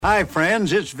Hi,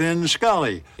 friends. It's Vin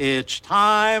Scully. It's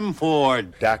time for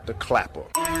Dr. Clapper.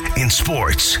 In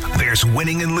sports, there's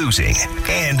winning and losing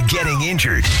and getting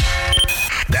injured.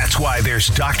 That's why there's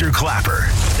Dr. Clapper.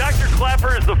 Dr.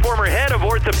 Clapper is the former head of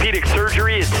orthopedic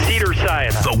surgery at Cedars-Sinai.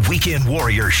 The Weekend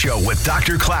Warrior Show with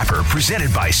Dr. Clapper,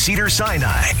 presented by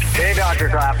Cedars-Sinai. Hey, Dr.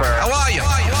 Clapper. How are you?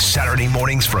 Saturday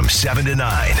mornings from 7 to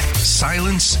 9.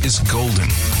 Silence is golden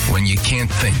when you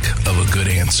can't think of a good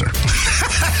answer.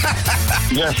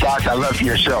 Yes, Doc, I love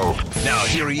your show. Now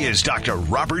here he is, Dr.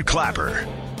 Robert Clapper.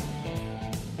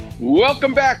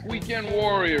 Welcome back, Weekend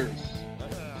Warriors.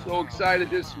 So excited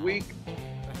this week.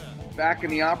 Back in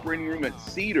the operating room at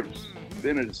Cedars.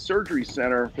 Been at a surgery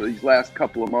center for these last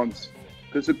couple of months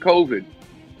because of COVID.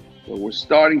 So we're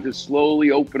starting to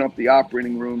slowly open up the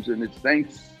operating rooms, and it's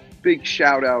thanks, big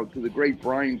shout out to the great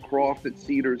Brian Croft at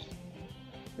Cedars,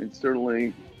 and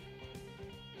certainly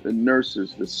the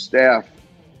nurses, the staff.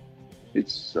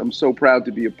 I'm so proud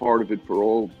to be a part of it for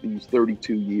all these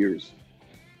 32 years.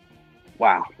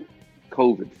 Wow,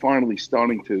 COVID finally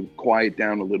starting to quiet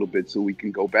down a little bit so we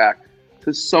can go back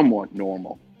to somewhat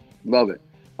normal. Love it.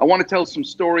 I want to tell some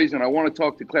stories, and I want to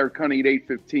talk to Claire Cunny at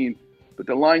 8:15, but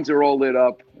the lines are all lit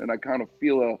up, and I kind of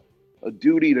feel a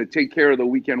duty to take care of the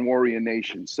Weekend Warrior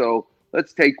Nation. So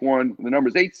let's take one. The number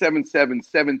is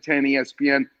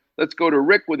 877-710-ESPN. Let's go to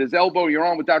Rick with his elbow. You're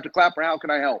on with Dr. Clapper. How can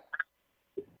I help?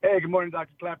 Hey, good morning,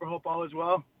 Dr. Clapper. Hope all is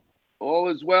well. All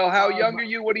is well. How young are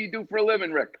you? What do you do for a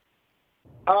living, Rick?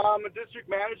 I'm a district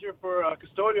manager for a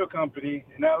custodial company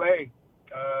in L.A.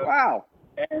 Wow.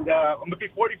 And I'm going to be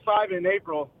 45 in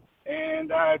April.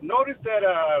 And I've noticed that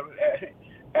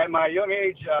at my young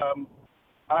age,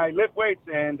 I lift weights,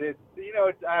 and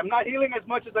I'm not healing as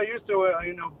much as I used to, a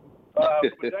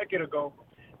decade ago.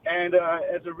 And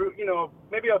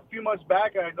maybe a few months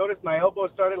back, I noticed my elbows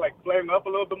started flaring up a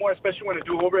little bit more, especially when I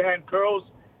do overhand curls.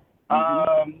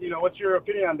 Mm-hmm. What's your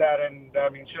opinion on that? And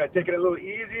should I take it a little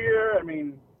easier?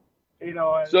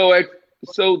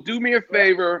 So do me a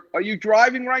favor. Are you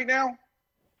driving right now?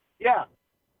 Yeah.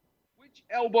 Which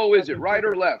elbow is it, right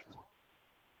or left?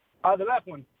 The left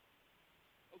one.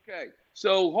 Okay.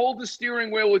 So hold the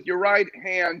steering wheel with your right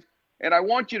hand, and I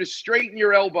want you to straighten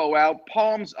your elbow out,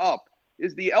 palms up.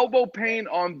 Is the elbow pain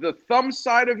on the thumb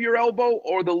side of your elbow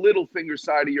or the little finger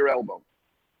side of your elbow?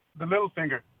 The little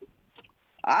finger.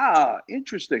 Ah,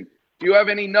 interesting. Do you have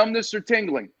any numbness or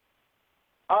tingling?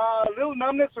 A little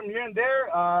numbness from here and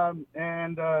there,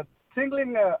 and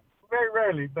tingling very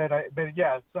rarely. But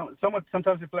yeah,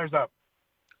 sometimes it flares up.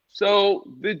 So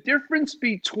the difference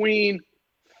between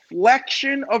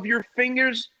flexion of your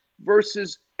fingers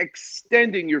versus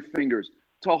extending your fingers.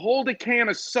 To hold a can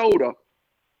of soda,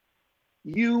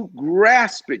 you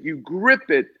grasp it, you grip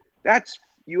it.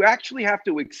 You actually have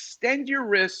to extend your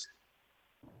wrist,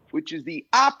 which is the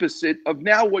opposite of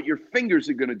now what your fingers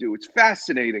are going to do. It's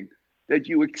fascinating that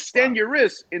you extend your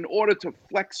wrist in order to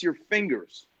flex your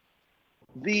fingers.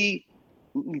 The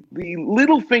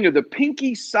little finger, the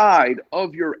pinky side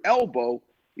of your elbow,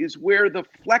 is where the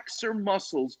flexor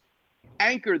muscles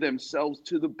anchor themselves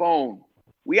to the bone.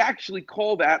 We actually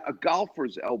call that a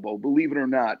golfer's elbow, believe it or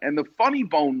not. And the funny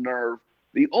bone nerve,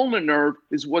 the ulnar nerve,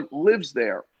 is what lives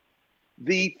there.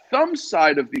 The thumb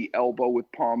side of the elbow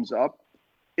with palms up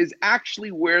is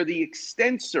actually where the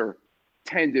extensor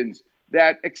tendons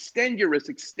that extend your wrist,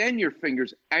 extend your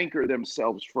fingers, anchor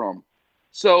themselves from.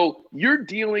 So you're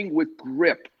dealing with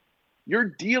grip.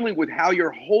 You're dealing with how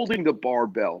you're holding the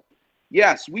barbell.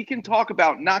 Yes, we can talk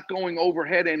about not going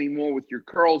overhead anymore with your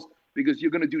curls because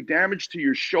you're going to do damage to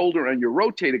your shoulder and your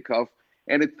rotator cuff.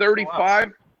 And at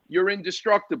 35, you're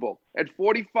indestructible. At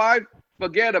 45,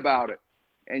 forget about it.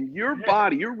 And your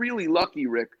body, you're really lucky,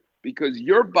 Rick, because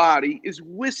your body is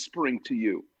whispering to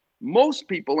you. Most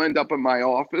people end up in my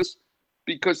office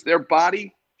because their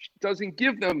body doesn't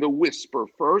give them the whisper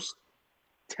first,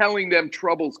 telling them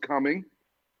trouble's coming.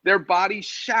 Their bodies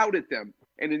shout at them.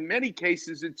 And in many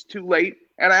cases, it's too late,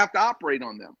 and I have to operate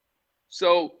on them.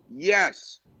 So,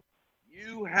 yes,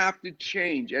 you have to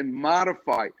change and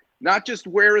modify. Not just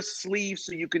wear a sleeve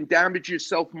so you can damage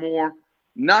yourself more.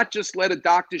 Not just let a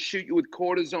doctor shoot you with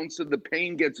cortisone so the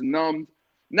pain gets numbed.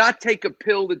 Not take a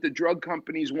pill that the drug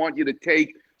companies want you to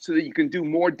take so that you can do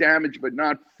more damage but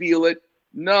not feel it.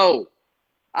 No.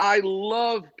 I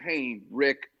love pain,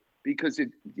 Rick, because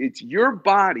it's your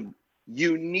body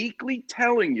uniquely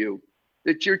telling you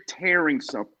that you're tearing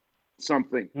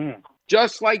something.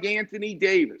 Just like Anthony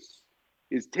Davis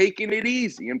is taking it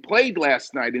easy and played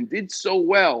last night and did so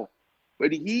well,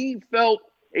 but he felt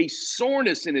a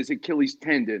soreness in his Achilles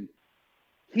tendon.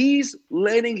 He's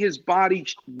letting his body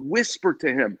whisper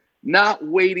to him, not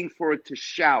waiting for it to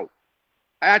shout.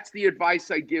 That's the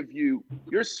advice I give you.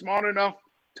 You're smart enough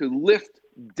to lift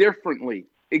differently.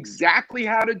 Exactly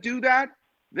how to do that?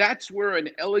 That's where an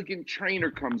elegant trainer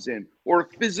comes in, or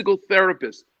a physical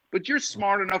therapist. But you're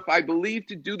smart enough, I believe,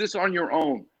 to do this on your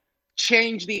own.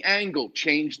 Change the angle,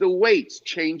 change the weights,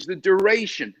 change the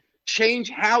duration, change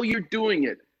how you're doing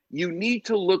it. You need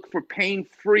to look for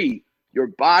pain-free. Your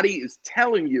body is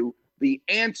telling you the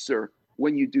answer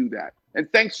when you do that.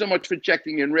 And thanks so much for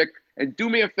checking in, Rick. And do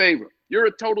me a favor. You're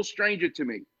a total stranger to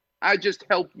me. I just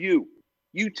helped you.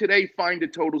 You today find a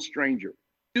total stranger.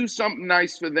 Do something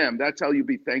nice for them. That's how you'll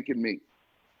be thanking me.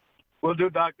 Will do,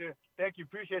 doctor. Thank you.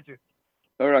 Appreciate you.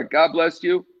 All right. God bless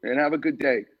you and have a good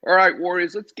day. All right,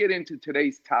 Warriors, let's get into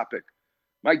today's topic.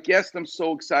 My guest, I'm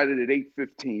so excited at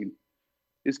 8:15,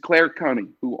 is Claire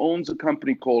Cunning, who owns a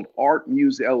company called Art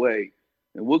Muse LA.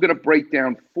 And we're going to break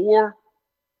down 4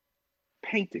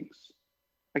 paintings.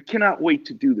 I cannot wait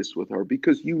to do this with her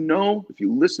because you know, if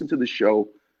you listen to the show,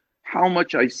 how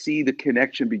much I see the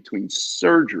connection between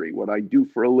surgery, what I do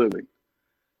for a living,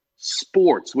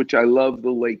 sports, which I love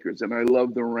the Lakers and I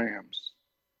love the Rams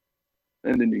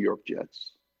and the New York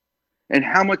Jets, and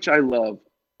how much I love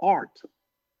art.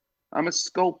 I'm a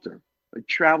sculptor. I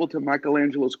travel to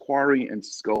Michelangelo's quarry and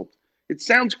sculpt. It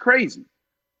sounds crazy,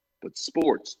 but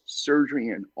sports, surgery,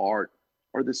 and art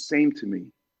are the same to me.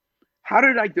 How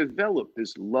did I develop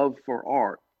this love for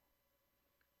art?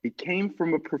 It came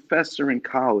from a professor in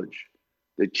college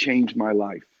that changed my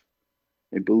life.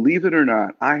 And believe it or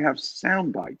not, I have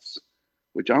sound bites,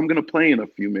 which I'm going to play in a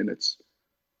few minutes,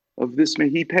 of this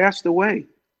man. He passed away.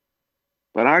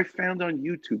 But I found on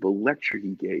YouTube a lecture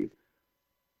he gave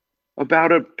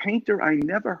about a painter I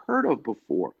never heard of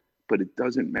before, but it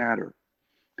doesn't matter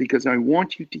because I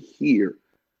want you to hear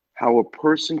how a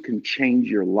person can change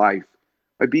your life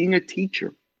by being a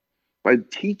teacher, by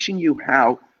teaching you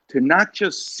how to not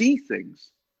just see things,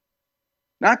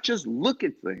 not just look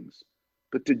at things,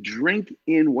 but to drink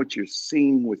in what you're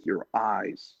seeing with your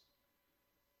eyes.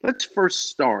 Let's first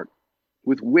start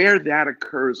with where that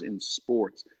occurs in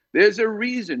sports. There's a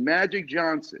reason Magic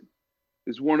Johnson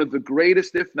is one of the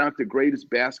greatest, if not the greatest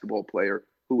basketball player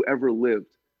who ever lived.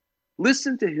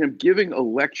 Listen to him giving a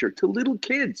lecture to little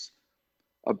kids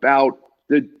about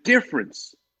the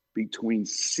difference between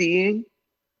seeing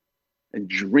and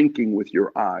drinking with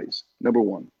your eyes. Number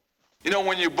 1. You know,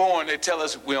 when you're born, they tell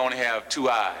us we only have 2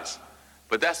 eyes,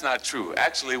 but that's not true.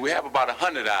 Actually, we have about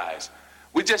 100 eyes.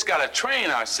 We just got to train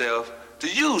ourselves to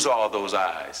use all those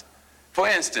eyes. For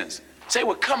instance, say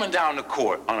we're coming down the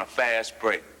court on a fast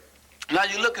break. Now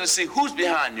you're looking to see who's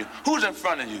behind you, who's in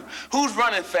front of you, who's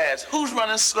running fast, who's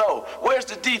running slow, where's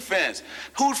the defense,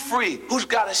 who's free, who's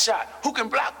got a shot, who can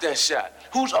block that shot,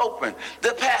 who's open,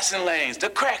 the passing lanes, the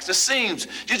cracks, the seams.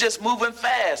 You're just moving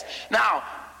fast. Now,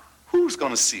 who's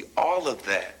going to see all of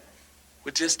that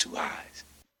with just 2 eyes?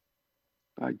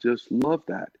 I just love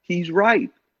that. He's right.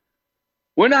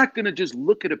 We're not going to just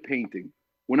look at a painting.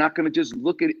 We're not going to just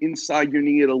look at inside your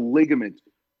knee at a ligament.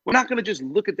 We're not going to just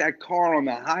look at that car on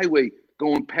the highway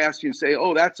going past you and say,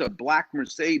 oh, that's a black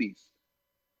Mercedes.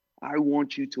 I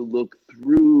want you to look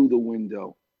through the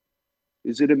window.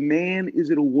 Is it a man?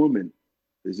 Is it a woman?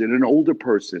 Is it an older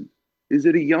person? Is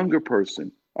it a younger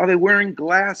person? Are they wearing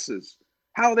glasses?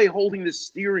 How are they holding the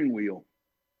steering wheel?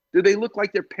 Do they look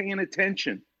like they're paying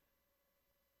attention?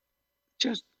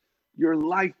 Just your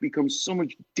life becomes so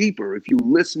much deeper if you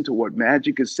listen to what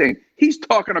Magic is saying. He's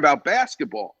talking about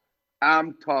basketball.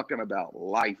 I'm talking about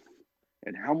life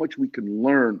and how much we can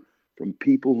learn from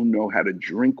people who know how to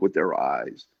drink with their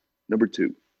eyes. Number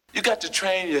 2. You got to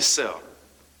train yourself.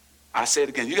 I say it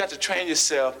again. You got to train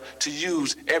yourself to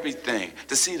use everything,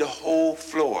 to see the whole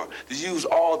floor, to use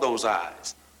all those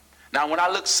eyes. Now, when I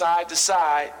look side to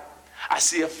side, I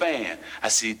see a fan. I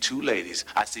see 2 ladies.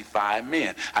 I see 5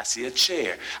 men. I see a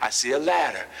chair. I see a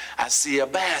ladder. I see a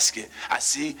basket. I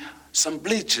see some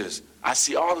bleachers. I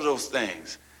see all of those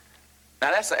things. Now,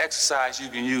 that's an exercise you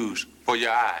can use for your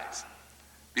eyes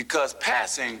because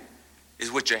passing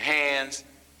is with your hands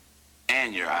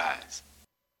and your eyes.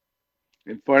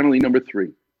 And finally, number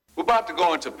 3. We're about to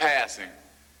go into passing,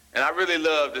 and I really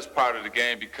love this part of the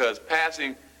game because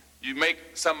passing, you make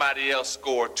somebody else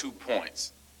score 2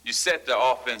 points. You set the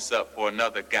offense up for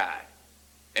another guy,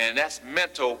 and that's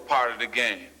mental part of the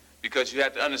game because you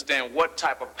have to understand what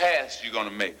type of pass you're going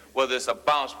to make, whether it's a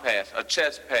bounce pass, a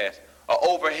chest pass, an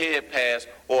overhead pass,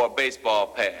 or a baseball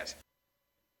pass.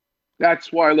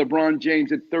 That's why LeBron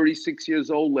James, at 36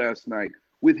 years old last night,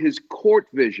 with his court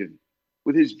vision,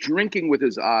 with his drinking with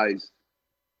his eyes,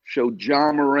 showed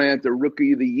Ja Morant the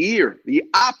Rookie of the Year, the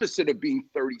opposite of being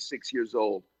 36 years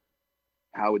old,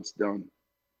 how it's done.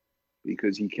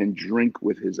 because he can drink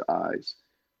with his eyes.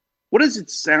 What does it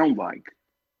sound like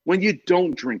when you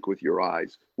don't drink with your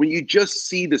eyes, when you just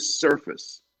see the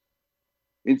surface?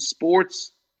 In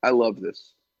sports, I love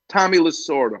this. Tommy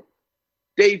Lasorda,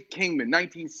 Dave Kingman,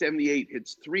 1978,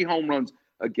 hits 3 home runs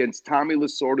against Tommy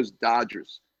Lasorda's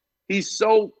Dodgers. He's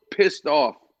so pissed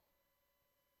off.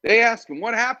 They ask him,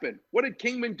 what happened? What did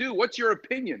Kingman do? What's your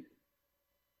opinion?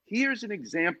 Here's an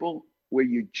example where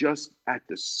you're just at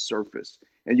the surface.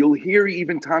 And you'll hear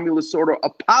even Tommy Lasorda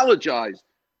apologize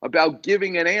about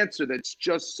giving an answer that's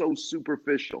just so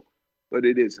superficial. But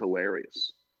it is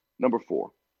hilarious. Number 4.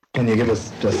 Can you give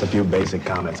us just a few basic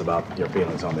comments about your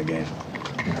feelings on the game?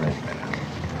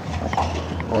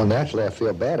 Well, naturally, I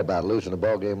feel bad about losing a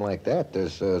ball game like that.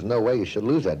 There's no way you should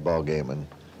lose that ball game, and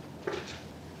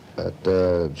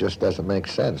that just doesn't make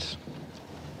sense.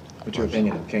 What's your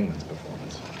opinion of Kingman's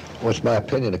performance? What's my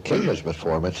opinion of Kingman's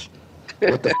performance?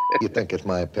 What the you think is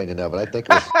my opinion of it? I think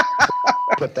it was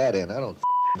put that in. I don't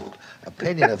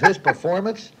opinion of his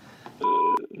performance.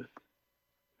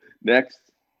 Next.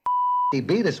 He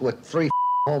beat us with 3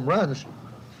 home runs.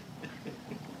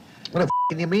 What the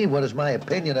can you mean? What is my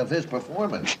opinion of his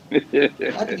performance?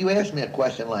 How can you ask me a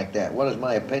question like that? What is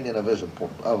my opinion of his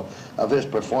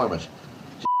performance?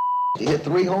 He hit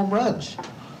 3 home runs.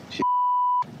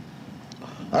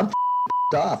 I'm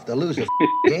off to lose a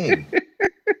game.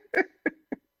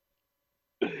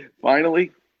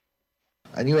 Finally.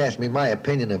 And you asked me my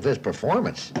opinion of his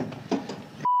performance.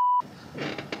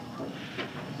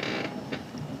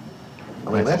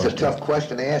 I mean, that's a tough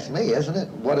question to ask me, isn't it?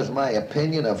 What is my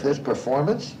opinion of his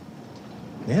performance?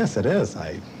 Yes, it is.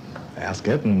 I asked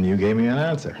it, and you gave me an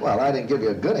answer. Well, I didn't give you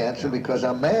a good answer because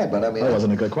I'm mad, but I mean... That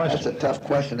wasn't a good question. That's a tough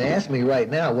question to ask me right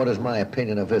now. What is my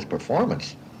opinion of his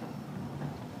performance?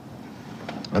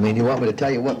 I mean, you want me to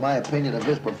tell you what my opinion of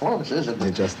his performance is?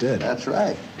 You just did. That's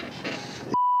right.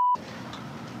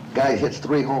 Guy hits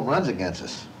 3 home runs against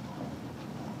us.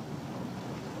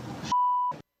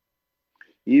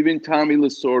 Even Tommy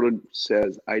Lasorda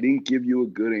says, I didn't give you a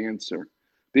good answer.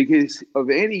 Because of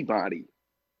anybody,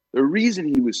 the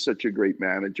reason he was such a great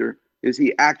manager is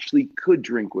he actually could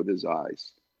drink with his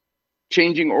eyes.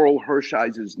 Changing Oral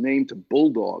Hershiser's name to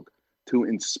Bulldog to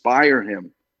inspire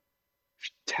him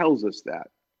tells us that.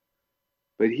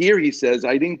 But here he says,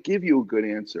 I didn't give you a good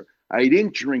answer. I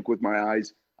didn't drink with my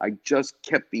eyes. I just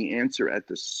kept the answer at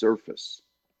the surface.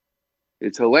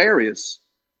 It's hilarious.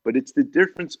 But it's the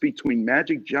difference between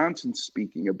Magic Johnson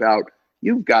speaking about,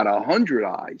 you've got 100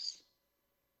 eyes.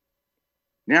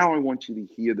 Now I want you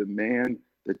to hear the man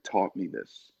that taught me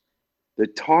this,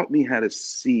 that taught me how to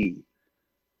see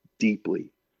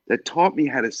deeply, that taught me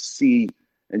how to see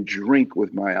and drink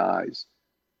with my eyes.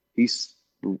 He's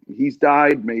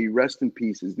died, may he rest in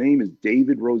peace. His name is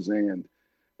David Rosand.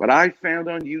 But I found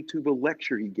on YouTube a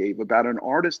lecture he gave about an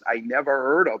artist I never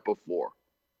heard of before,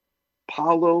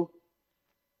 Paolo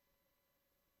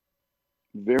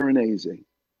Veronese.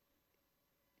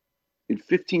 In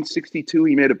 1562,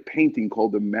 he made a painting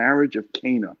called The Marriage of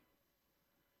Cana.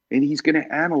 And he's going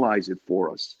to analyze it for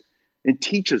us and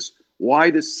teach us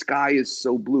why the sky is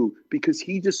so blue, because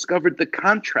he discovered the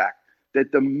contract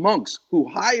that the monks who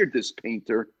hired this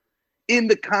painter, in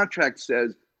the contract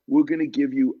says, we're going to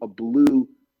give you a blue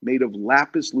made of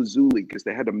lapis lazuli, because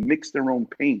they had to mix their own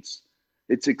paints.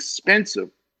 It's expensive,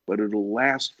 but it'll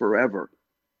last forever.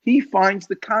 He finds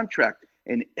the contract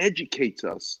and educates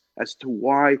us as to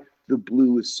why the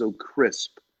blue is so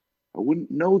crisp. I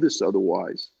wouldn't know this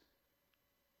otherwise.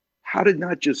 How to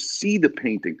not just see the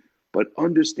painting, but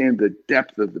understand the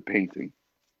depth of the painting.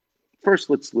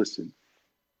 First, let's listen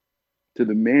to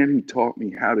the man who taught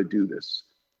me how to do this,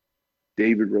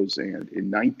 David Rosand,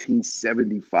 in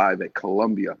 1975 at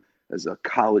Columbia as a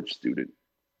college student.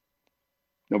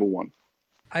 Number 1.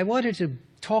 I wanted to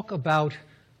talk about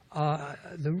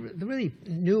the really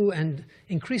new and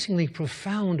increasingly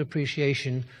profound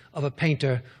appreciation of a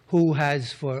painter who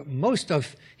has, for most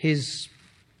of his,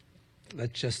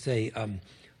 let's just say,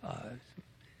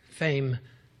 fame,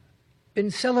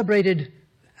 been celebrated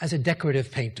as a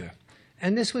decorative painter.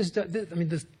 And this was,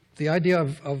 the idea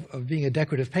of being a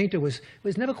decorative painter was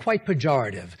never quite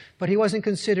pejorative, but he wasn't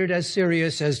considered as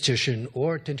serious as Titian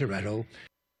or Tintoretto.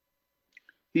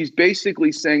 He's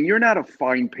basically saying, you're not a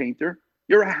fine painter.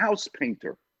 You're a house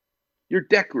painter. You're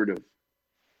decorative.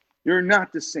 You're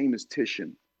not the same as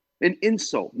Titian. An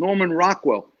insult. Norman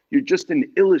Rockwell, you're just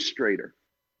an illustrator.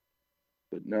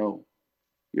 But no,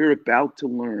 you're about to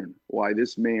learn why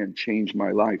this man changed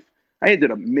my life. I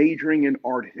ended up majoring in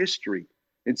art history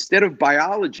instead of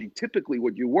biology, typically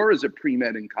what you were as a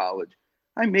pre-med in college.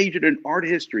 I majored in art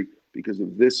history because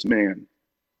of this man.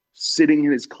 sitting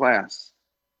in his class.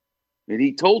 And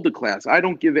he told the class, I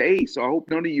don't give A's, so I hope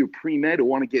none of you pre-med who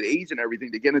want to get A's and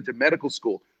everything to get into medical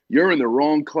school, you're in the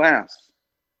wrong class.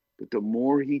 But the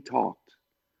more he talked,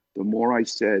 the more I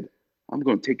said, I'm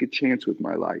going to take a chance with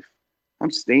my life.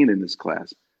 I'm staying in this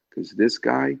class because this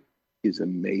guy is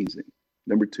amazing.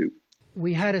 Number 2.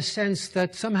 We had a sense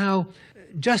that somehow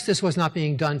justice was not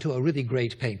being done to a really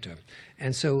great painter.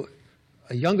 And so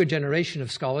a younger generation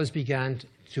of scholars began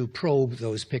to probe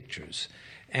those pictures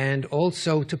and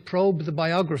also to probe the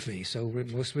biography. So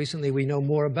most recently we know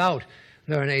more about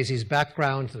Veronese's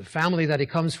background, the family that he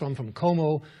comes from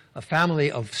Como, a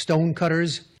family of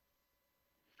stonecutters.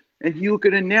 And you're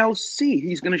going to now see,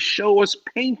 he's going to show us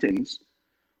paintings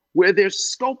where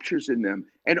there's sculptures in them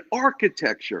and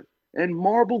architecture and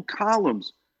marble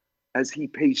columns as he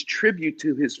pays tribute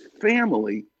to his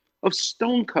family of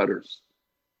stonecutters.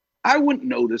 I wouldn't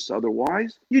know this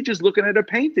otherwise. You're just looking at a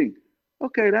painting.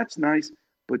 Okay, that's nice.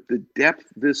 But the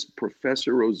depth this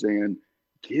Professor Rosen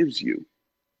gives you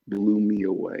blew me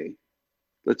away.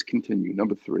 Let's continue.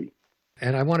 Number 3.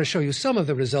 And I want to show you some of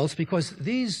the results because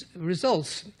these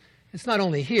results, it's not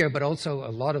only here, but also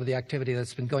a lot of the activity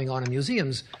that's been going on in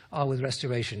museums with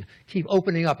restoration, keep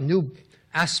opening up new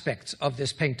aspects of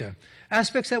this painter,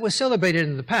 aspects that were celebrated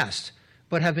in the past,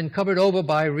 but have been covered over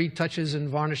by retouches and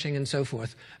varnishing and so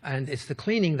forth. And it's the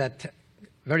cleaning that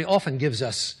very often gives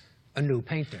us a new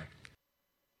painter.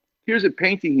 Here's a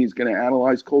painting he's going to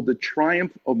analyze called The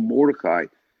Triumph of Mordecai.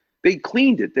 They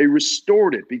cleaned it. They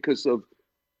restored it because of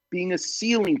being a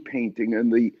ceiling painting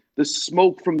and the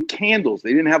smoke from candles.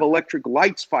 They didn't have electric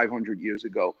lights 500 years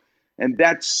ago. And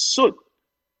that soot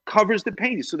covers the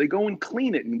painting. So they go and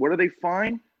clean it. And what do they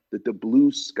find? That the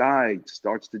blue sky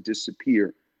starts to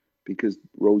disappear because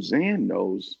Rosen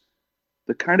knows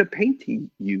the kind of paint he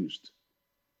used.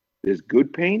 There's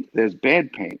good paint, there's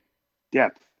bad paint.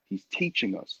 Depth. He's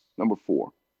teaching us. Number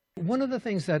 4. One of the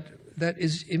things that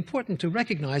is important to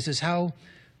recognize is how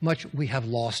much we have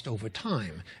lost over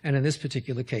time. And in this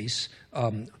particular case,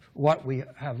 what we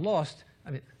have lost,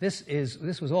 I mean,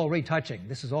 this was all retouching.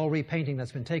 This is all repainting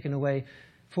that's been taken away.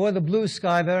 For the blue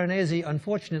sky, Veronese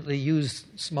unfortunately used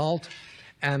smalt,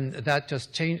 and that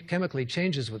just chemically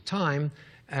changes with time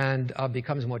and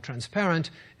becomes more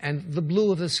transparent. And the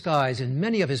blue of the skies in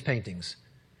many of his paintings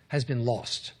has been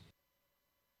lost.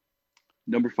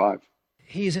 Number 5.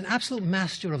 He is an absolute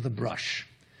master of the brush.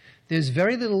 There's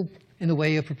very little in the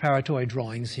way of preparatory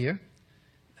drawings here.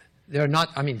 They're not,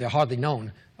 I mean, they're hardly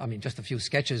known. I mean, just a few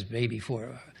sketches maybe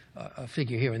for a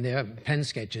figure here and there, pen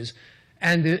sketches.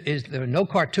 And there are no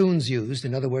cartoons used.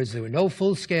 In other words, there were no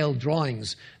full-scale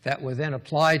drawings that were then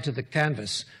applied to the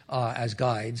canvas as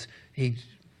guides. He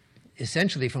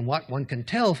essentially, from what one can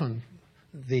tell from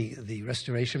the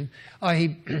restoration,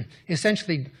 he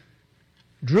essentially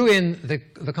drew in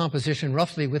the composition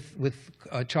roughly with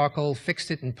charcoal,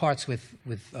 fixed it in parts with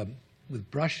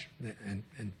brush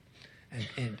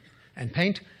and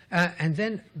paint, and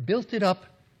then built it up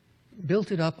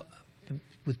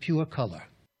with pure color.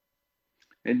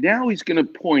 And now he's going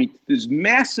to point this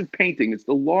massive painting. It's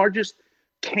the largest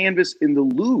canvas in the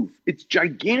Louvre. It's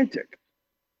gigantic.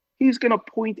 He's going to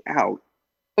point out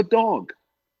a dog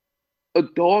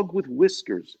with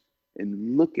whiskers,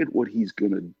 and look at what he's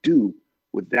going to do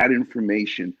with that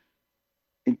information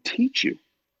and teach you.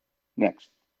 Next.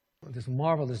 This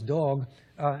marvelous dog,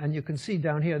 and you can see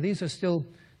down here, these are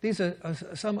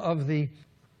some of the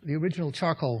original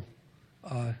charcoal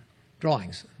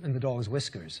drawings in the dog's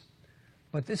whiskers.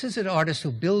 But this is an artist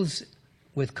who builds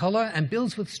with color and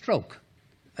builds with stroke.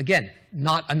 Again,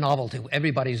 not a novelty.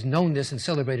 Everybody's known this and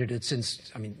celebrated it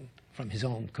since, I mean, from his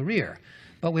own career.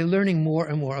 But we're learning more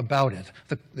and more about it.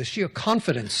 The sheer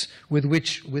confidence with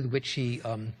which he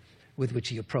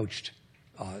approached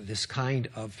this kind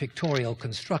of pictorial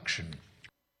construction.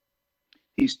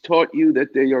 He's taught you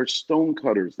that they are stone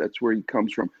cutters. That's where he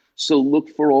comes from. So look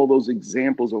for all those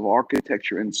examples of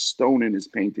architecture and stone in his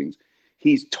paintings.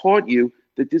 He's taught you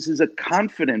that this is a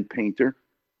confident painter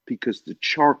because the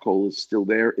charcoal is still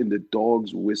there in the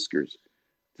dog's whiskers.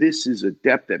 This is a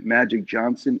depth that Magic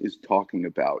Johnson is talking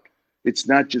about. It's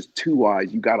not just 2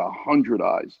 eyes, you got 100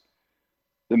 eyes.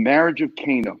 The Marriage of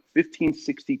Cana,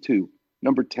 1562,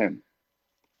 number 10.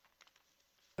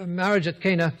 The Marriage at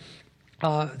Cana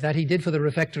that he did for the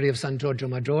refectory of San Giorgio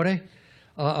Maggiore,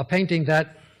 a painting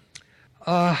that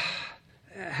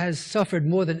has suffered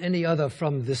more than any other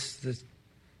from the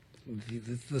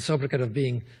sobriquet of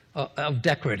being of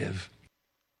decorative.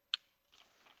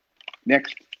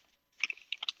 Next.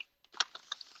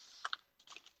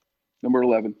 Number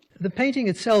 11. The painting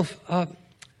itself,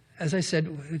 as I said,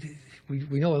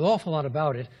 we know an awful lot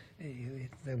about it.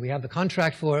 We have the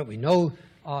contract for it. We know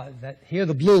that here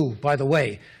the blue, by the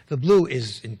way, the blue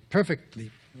is in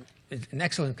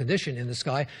excellent condition in the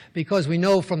sky because we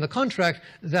know from the contract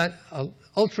that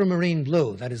ultramarine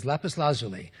blue, that is lapis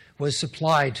lazuli, was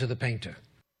supplied to the painter.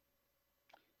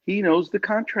 He knows the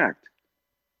contract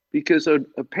because a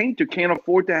painter can't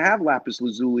afford to have lapis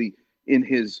lazuli in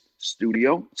his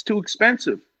studio. It's too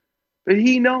expensive. But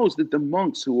he knows that the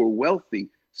monks who are wealthy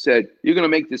said, you're going to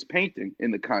make this painting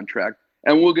in the contract,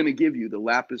 and we're going to give you the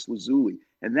lapis lazuli.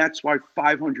 And that's why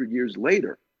 500 years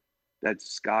later, that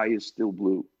sky is still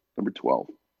blue. Number 12.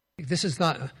 This is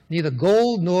neither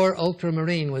gold nor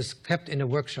ultramarine was kept in a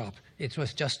workshop. It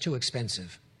was just too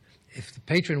expensive. If the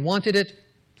patron wanted it,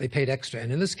 they paid extra.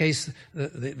 And in this case,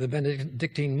 the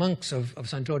Benedictine monks of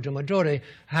San Giorgio Maggiore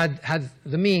had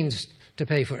the means to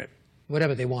pay for it,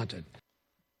 whatever they wanted.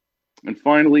 And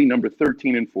finally, number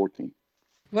 13 and 14.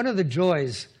 One of the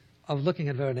joys of looking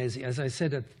at Veronese, as I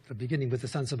said at the beginning with the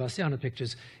San Sebastiano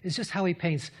pictures, is just how he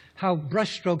paints, how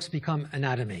brush strokes become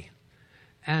anatomy.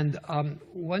 And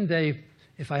one day,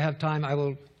 if I have time, I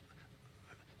will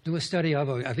do a study of,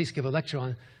 or at least give a lecture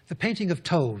on, the painting of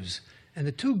toes. And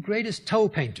the two greatest toe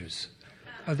painters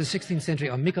of the 16th century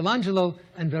are Michelangelo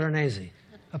and Veronese,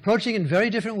 approaching in very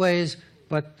different ways,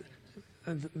 but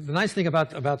the nice thing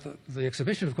about the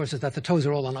exhibition, of course, is that the toes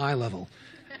are all on eye level.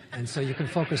 And so you can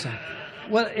focus on.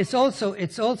 Well, it's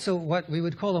also what we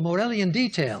would call a Morellian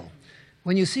detail.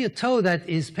 When you see a toe that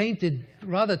is painted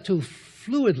rather too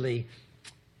fluidly,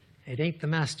 it ain't the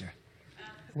master.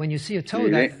 When you see a toe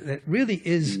that really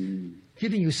is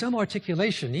giving you some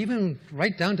articulation, even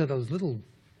right down to those little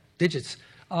digits,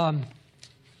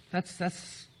 that's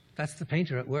the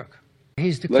painter at work.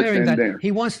 He's declaring that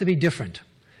he wants to be different.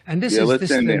 And this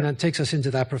then that takes us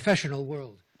into that professional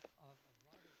world.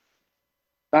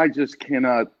 I just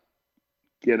cannot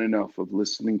get enough of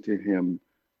listening to him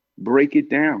break it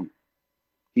down.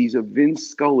 He's a Vince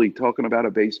Scully talking about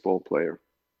a baseball player.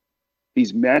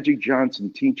 He's Magic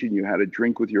Johnson teaching you how to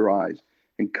drink with your eyes.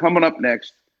 And coming up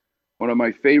next, one of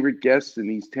my favorite guests in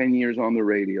these 10 years on the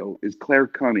radio is Claire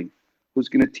Cunning, who's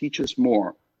going to teach us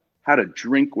more how to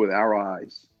drink with our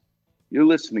eyes. You're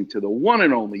listening to the one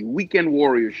and only Weekend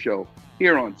Warrior Show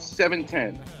here on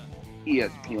 710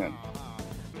 ESPN.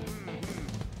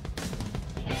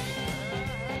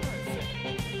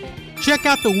 Check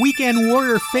out the Weekend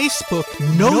Warrior Facebook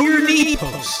Know Your Knee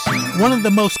post. One of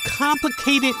the most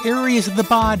complicated areas of the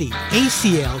body.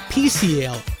 ACL,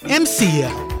 PCL,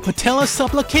 MCL, patella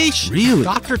subluxation. Really?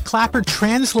 Dr. Klapper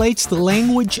translates the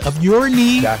language of your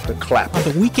knee Dr. Klapper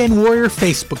on the Weekend Warrior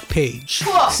Facebook page.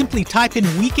 Whoa. Simply type in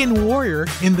Weekend Warrior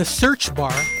in the search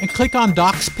bar and click on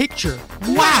Doc's picture.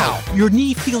 Wow! Your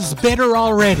knee feels better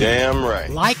already. Damn right.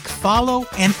 Like, follow,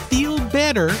 and feel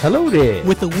better. Hello there.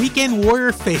 With the Weekend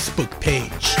Warrior Facebook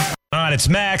page. On, it's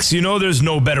Max. You know there's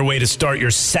no better way to start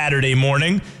your Saturday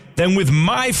morning than with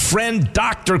my friend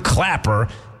Dr. Klapper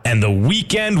and the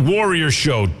Weekend Warrior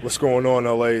Show. What's going on,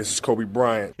 LA? This is Kobe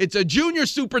Bryant. It's a Junior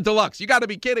Super Deluxe. You got to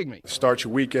be kidding me. Start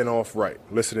your weekend off right.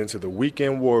 Listening to the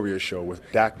Weekend Warrior Show with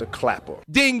Dr. Klapper.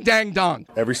 Ding, dang, dong.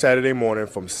 Every Saturday morning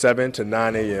from 7 to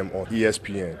 9 a.m. on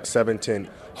ESPN. 710,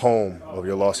 home of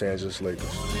your Los Angeles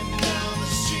Lakers.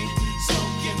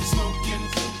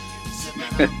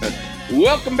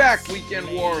 Welcome back, Weekend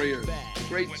Warriors.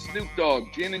 Great Snoop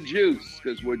Dogg, gin and juice,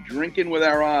 because we're drinking with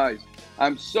our eyes.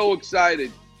 I'm so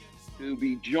excited to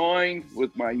be joined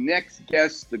with my next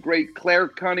guest, the great Claire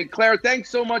Cunning. Claire, thanks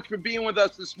so much for being with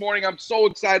us this morning. I'm so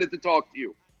excited to talk to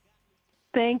you.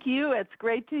 Thank you. It's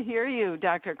great to hear you,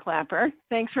 Dr. Klapper.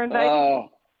 Thanks for inviting me.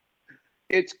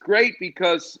 It's great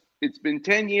because it's been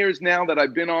 10 years now that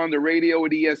I've been on the radio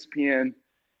at ESPN,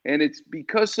 and it's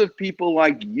because of people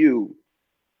like you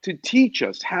to teach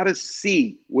us how to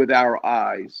see with our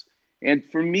eyes. And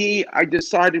for me, I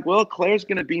decided, well, Claire's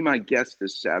going to be my guest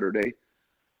this Saturday.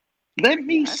 Let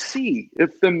me see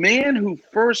if the man who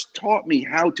first taught me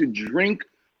how to drink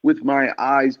with my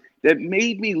eyes, that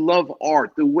made me love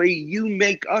art the way you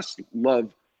make us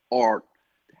love art,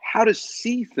 how to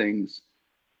see things,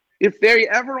 if they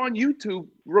ever on YouTube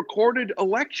recorded a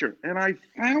lecture, and I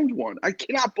found one. I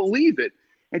cannot believe it.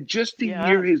 And just to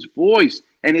hear his voice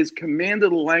and his command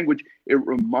of the language, it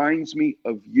reminds me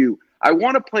of you. I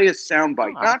want to play a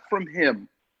soundbite, not from him,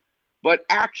 but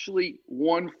actually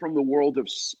one from the world of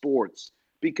sports,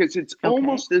 because it's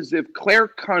almost as if Claire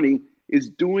Cunning is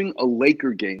doing a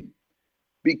Laker game,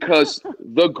 because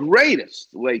the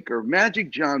greatest Laker,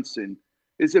 Magic Johnson,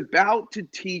 is about to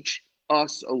teach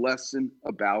us a lesson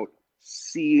about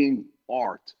seeing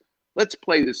art. Let's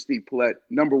play this, Steve Paulette,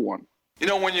 number one. You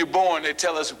know, when you're born, they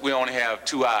tell us we only have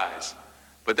two eyes.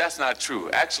 but that's not true.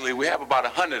 Actually, we have about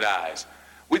 100 eyes.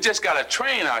 We just got to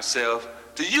train ourselves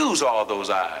to use all those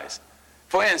eyes.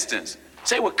 For instance,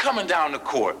 say we're coming down the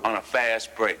court on a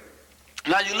fast break.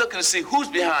 Now you're looking to see who's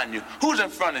behind you, who's in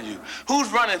front of you, who's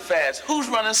running fast, who's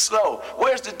running slow,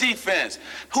 where's the defense,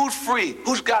 who's free,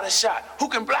 who's got a shot, who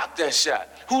can block that shot,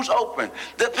 who's open,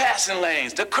 the passing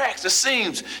lanes, the cracks, the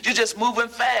seams. You're just moving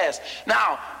fast.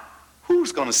 Now,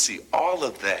 who's going to see all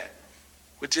of that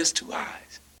with just 2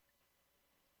 eyes?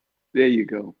 There you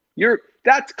go.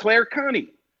 That's Claire Coney.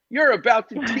 You're about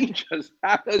to teach us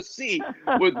how to see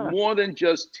with more than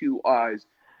just 2 eyes.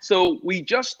 So we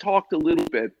just talked a little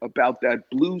bit about that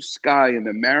blue sky and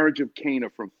the marriage of Cana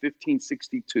from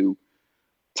 1562.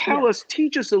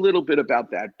 Teach us a little bit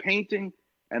about that painting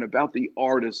and about the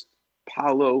artist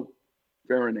Paolo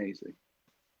Veronese.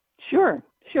 Sure.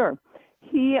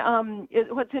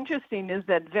 What's interesting is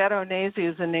that Veronese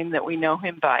is a name that we know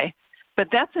him by, but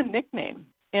that's a nickname.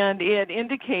 And it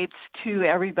indicates to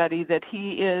everybody that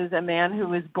he is a man who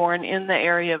was born in the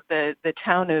area of the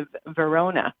town of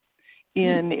Verona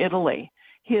in Italy.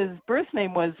 His birth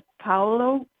name was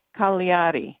Paolo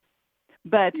Cagliari,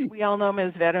 but we all know him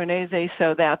as Veronese,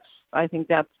 so I think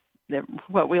that's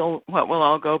what we'll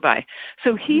all go by.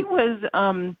 So he was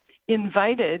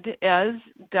invited, as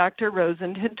Dr.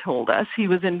 Rosen had told us, he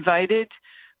was invited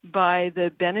by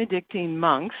the Benedictine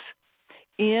monks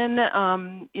in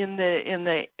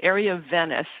the area of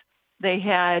Venice.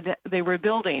 They were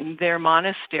building their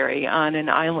monastery on an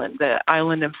island, the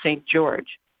island of St.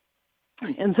 George.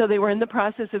 And so they were in the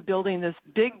process of building this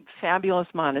big, fabulous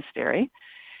monastery.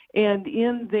 And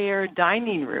in their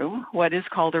dining room, what is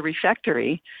called a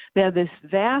refectory, they had this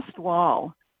vast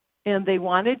wall, and they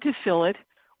wanted to fill it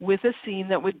with a scene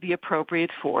that would be appropriate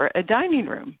for a dining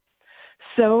room.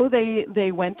 So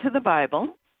they went to the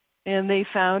Bible, and they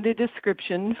found a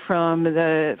description from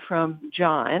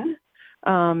John,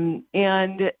 and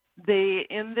in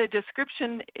the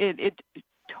description it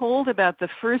told about the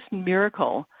first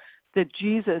miracle that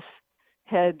Jesus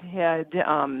had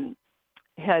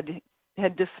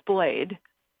displayed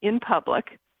in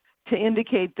public to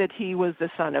indicate that he was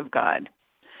the Son of God.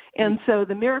 And so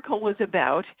the miracle was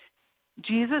about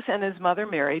Jesus and his mother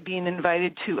Mary being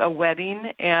invited to a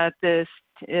wedding at the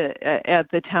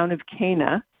town of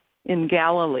Cana in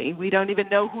Galilee. We don't even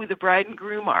know who the bride and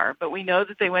groom are, but we know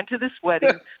that they went to this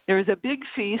wedding. There was a big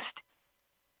feast.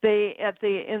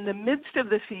 In the midst of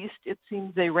the feast, it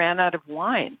seems they ran out of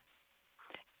wine.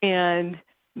 And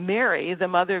Mary, the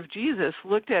mother of Jesus,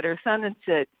 looked at her son and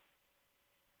said,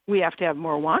 "We have to have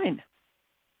more wine."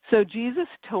 So Jesus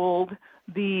told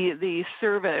the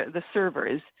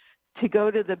servers to go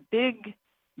to the big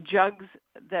jugs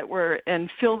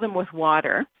and fill them with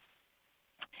water.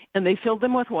 And they filled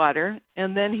them with water,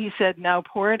 and then he said, "Now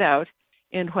pour it out."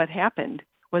 And what happened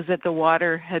was that the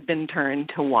water had been turned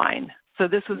to wine. So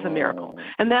this was a miracle.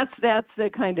 And that's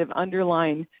the kind of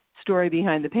underlying story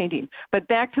behind the painting. But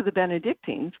back to the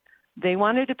Benedictines, they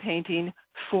wanted a painting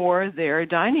for their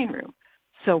dining room.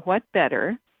 So what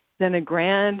better than a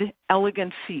grand,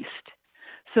 elegant feast?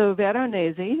 So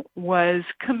Veronese was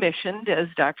commissioned, as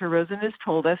Dr. Rosen has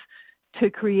told us,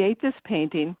 to create this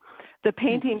painting. The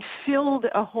painting filled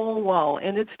a whole wall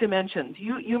in its dimensions.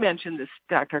 You mentioned this,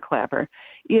 Dr. Clapper.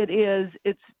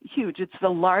 It's huge. It's the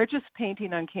largest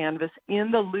painting on canvas in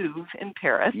the Louvre in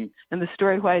Paris, and the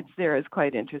story why it's there is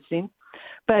quite interesting.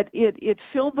 But it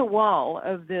filled the wall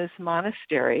of this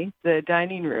monastery, the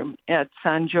dining room at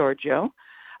San Giorgio.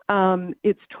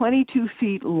 It's 22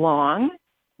 feet long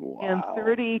and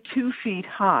 32 feet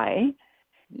high.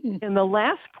 And the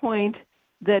last point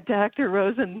that Dr.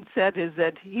 Rosen said is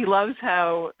that he loves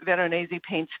how Veronese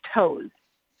paints toes.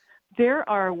 There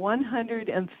are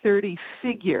 130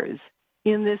 figures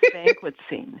in this banquet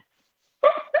scene.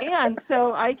 And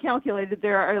so I calculated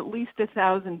there are at least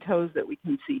 1,000 toes that we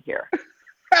can see here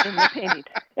in the painting.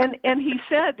 And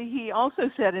he also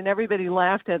said, and everybody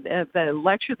laughed at the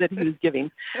lecture that he was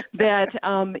giving, that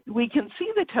we can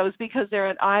see the toes because they're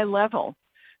at eye level.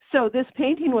 So this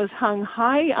painting was hung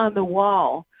high on the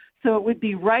wall, so it would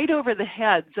be right over the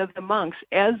heads of the monks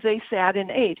as they sat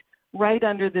and ate, right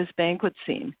under this banquet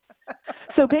scene.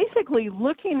 So basically,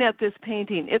 looking at this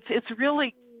painting, it's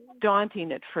really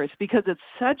daunting at first because it's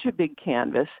such a big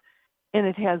canvas, and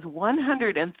it has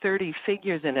 130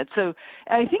 figures in it. So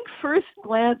I think first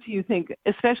glance you think,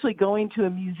 especially going to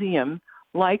a museum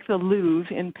like the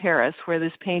Louvre in Paris, where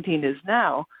this painting is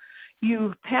now,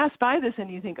 you pass by this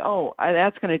and you think, oh,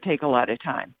 that's going to take a lot of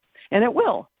time. And it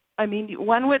will. I mean,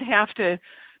 one would have to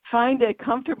find a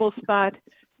comfortable spot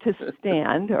to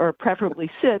stand, or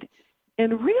preferably sit,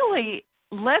 and really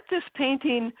let this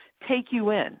painting take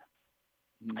you in.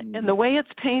 and the way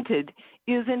it's painted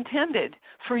is intended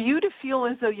for you to feel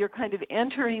as though you're kind of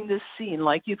entering this scene,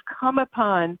 like you've come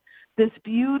upon this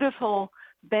beautiful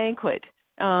banquet,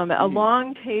 a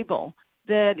long table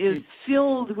that is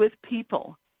filled with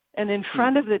people. And in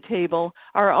front of the table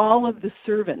are all of the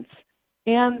servants.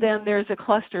 And then there's a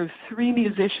cluster of 3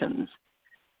 musicians.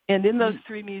 And in those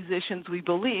 3 musicians, we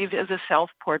believe, is a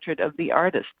self-portrait of the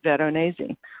artist,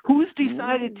 Veronese, who's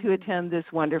decided to attend this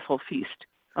wonderful feast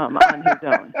on his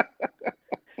own.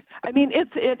 I mean,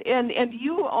 and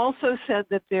you also said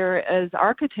that there is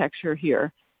architecture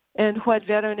here. And what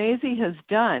Veronese has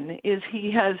done is he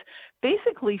has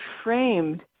basically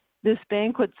framed this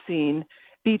banquet scene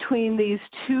between these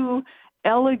 2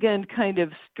 elegant kind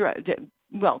of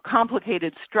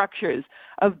complicated structures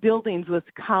of buildings with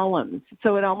columns.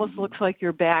 So it almost looks like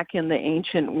you're back in the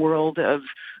ancient world of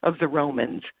the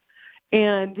Romans.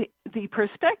 And the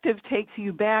perspective takes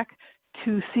you back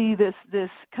to see this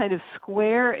kind of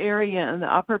square area in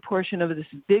the upper portion of this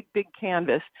big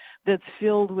canvas that's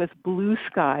filled with blue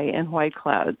sky and white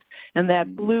clouds. And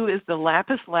that blue is the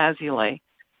lapis lazuli,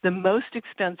 the most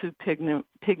expensive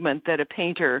pigment that a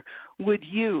painter would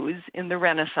use in the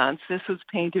Renaissance. This was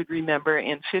painted, remember,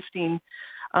 in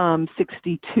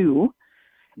 1562.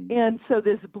 And so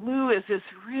this blue is this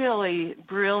really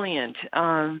brilliant,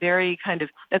 very kind of,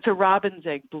 it's a robin's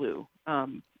egg blue,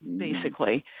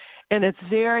 basically. And it's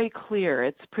very clear,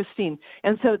 it's pristine.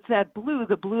 And so it's that blue,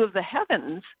 the blue of the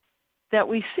heavens, that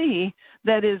we see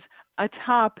that is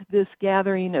atop this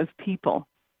gathering of people.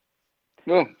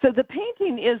 Oh. So the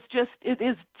painting is it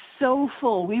is so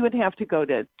full. We would have to go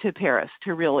to Paris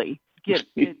to really to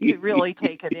really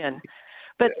take it in.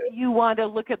 But you want to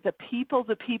look at the people.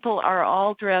 The people are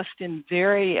all dressed in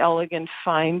very elegant,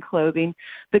 fine clothing.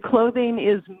 The clothing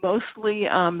is mostly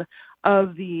of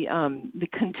the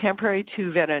contemporary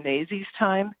to Veronese's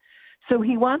time. So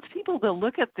he wants people to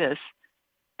look at this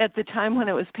at the time when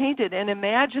it was painted and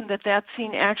imagine that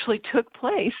scene actually took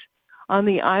place on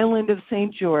the island of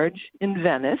St. George in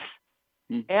Venice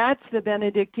at the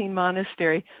Benedictine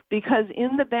monastery, because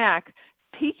in the back,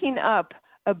 peeking up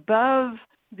above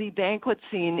the banquet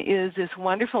scene is this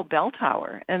wonderful bell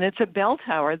tower. And it's a bell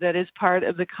tower that is part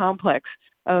of the complex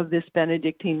of this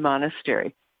Benedictine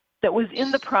monastery that was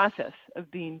in the process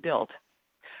of being built.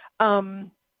 So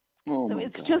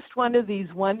it's just one of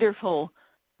these wonderful,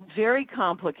 very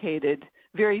complicated,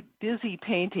 very busy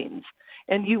paintings.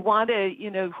 And you want to,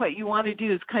 what you want to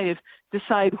do is kind of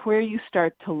decide where you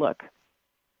start to look.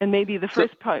 And maybe the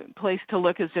first place to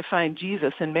look is to find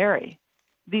Jesus and Mary,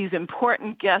 these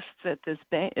important guests at this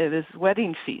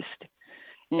wedding feast.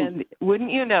 And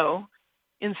wouldn't you know,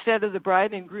 instead of the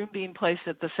bride and groom being placed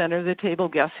at the center of the table,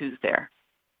 guess who's there?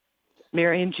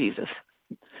 Mary and Jesus.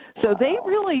 So they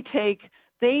really take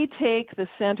the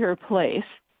center place.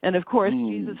 And of course,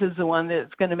 Jesus is the one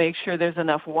that's going to make sure there's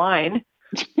enough wine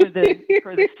for the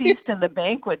feast and the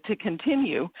banquet to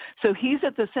continue. So he's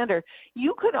at the center.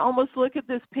 You could almost look at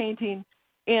this painting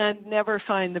and never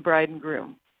find the bride and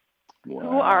groom,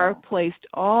 who are placed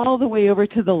all the way over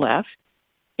to the left.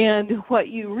 And what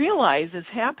you realize is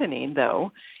happening,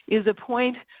 though, is a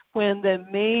point when the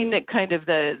main kind of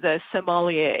the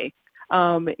sommelier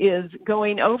is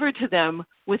going over to them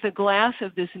with a glass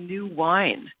of this new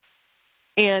wine.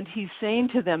 And he's saying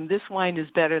to them, this wine is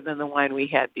better than the wine we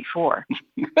had before.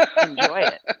 Enjoy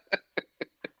it.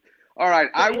 All right.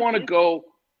 I want to go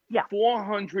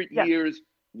 400 years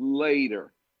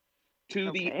later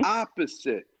to the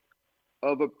opposite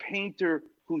of a painter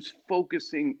who's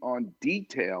focusing on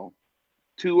detail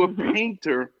to a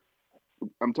painter.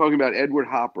 I'm talking about Edward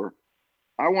Hopper.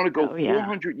 I want to go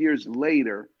 400 years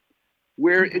later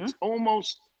where it's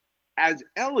almost as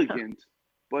elegant,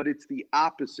 but it's the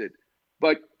opposite.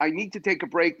 But I need to take a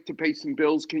break to pay some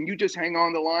bills. Can you just hang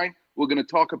on the line? We're going to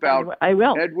talk about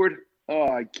Edward. Oh,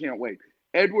 I can't wait.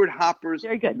 Edward Hopper's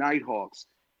Nighthawks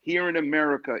here in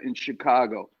America, in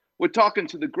Chicago. We're talking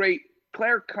to the great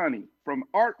Claire Cunny from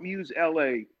Art Muse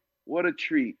LA. What a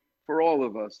treat for all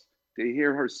of us to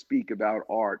hear her speak about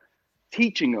art,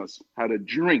 teaching us how to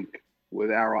drink with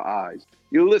our eyes.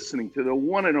 You're listening to the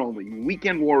one and only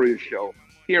Weekend Warrior Show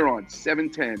here on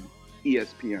 710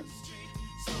 ESPN.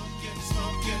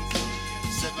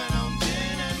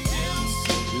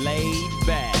 Laid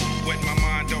back. With my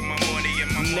mind on my money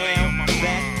and my money on my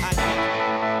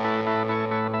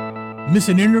mind. Miss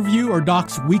an interview or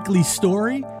Doc's weekly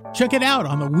story? Check it out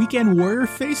on the Weekend Warrior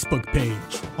Facebook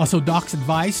page. Also, Doc's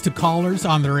advice to callers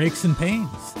on their aches and pains.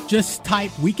 Just type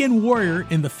Weekend Warrior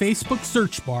in the Facebook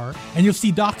search bar and you'll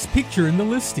see Doc's picture in the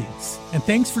listings. And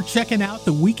thanks for checking out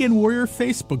the Weekend Warrior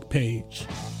Facebook page.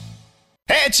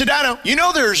 Hey, it's Sedano. You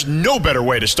know there's no better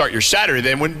way to start your Saturday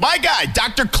than when my guy,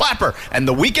 Dr. Clapper, and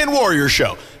the Weekend Warrior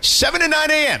Show, 7 to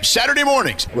 9 a.m. Saturday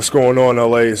mornings. What's going on,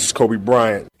 LA? This is Kobe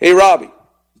Bryant. Hey, Robbie,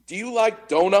 do you like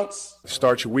donuts?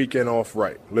 Start your weekend off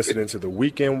right, listening to the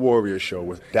Weekend Warrior Show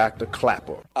with Dr.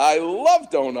 Clapper. I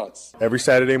love donuts. Every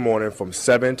Saturday morning from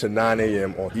 7 to 9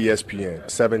 a.m. on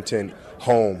ESPN, 710,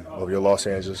 home of your Los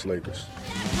Angeles Lakers.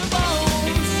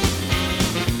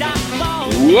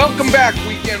 Welcome back,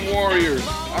 Weekend Warriors.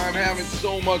 I'm having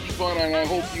so much fun, and I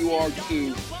hope you are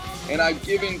too. And I've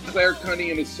given Claire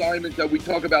Cunny an assignment that we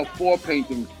talk about 4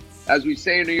 paintings. As we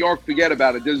say in New York, forget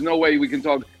about it. There's no way we can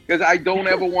talk, because I don't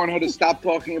ever want her to stop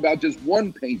talking about just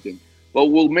one painting. But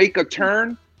we'll make a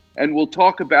turn, and we'll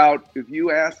talk about, if you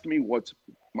ask me what's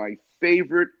my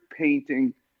favorite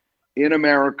painting in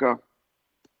America,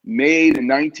 made in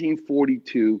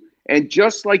 1942. And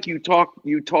just like you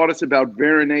taught us about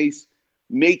Veronese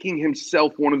making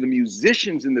himself one of the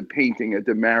musicians in the painting at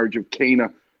the marriage of Cana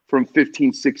from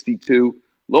 1562.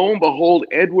 Lo and behold,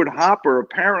 Edward Hopper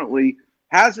apparently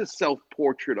has a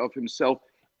self-portrait of himself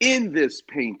in this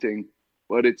painting,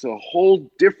 but it's a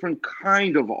whole different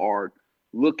kind of art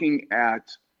looking at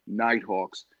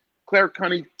Nighthawks. Claire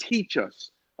Cunny, teach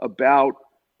us about,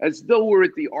 as though we're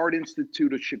at the Art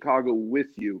Institute of Chicago with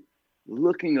you,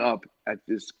 looking up at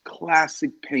this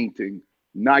classic painting,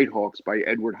 Nighthawks by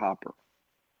Edward Hopper.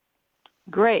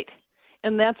 Great.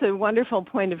 And that's a wonderful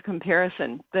point of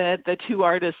comparison that the two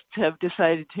artists have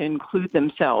decided to include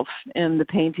themselves in the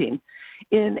painting.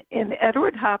 In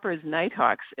Edward Hopper's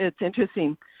Nighthawks, it's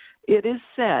interesting. It is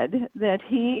said that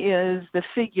he is the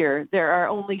figure. There are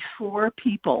only 4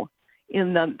 people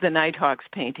in the Nighthawks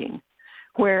painting,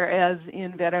 whereas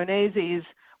in Veronese's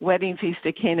Wedding Feast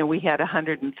at Cana, we had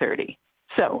 130.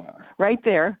 So right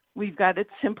there, we've got it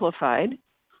simplified.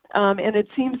 And it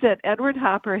seems that Edward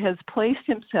Hopper has placed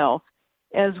himself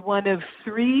as one of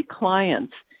 3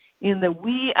 clients in the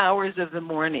wee hours of the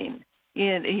morning,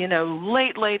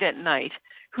 late at night,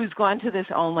 who's gone to this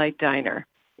all-night diner.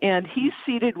 And he's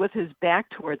seated with his back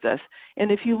towards us.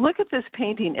 And if you look at this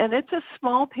painting, and it's a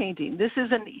small painting, this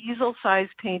is an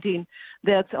easel-sized painting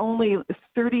that's only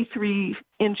 33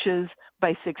 inches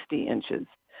by 60 inches.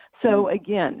 So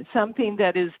again, something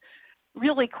that is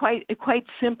really quite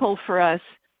simple for us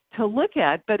to look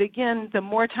at, but again, the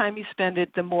more time you spend it,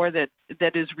 the more that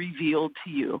is revealed to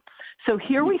you. So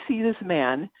here we see this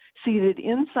man seated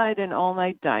inside an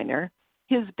all-night diner.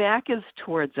 His back is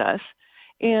towards us,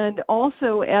 and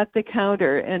also at the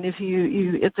counter. And if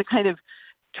it's a kind of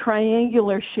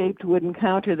triangular-shaped wooden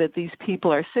counter that these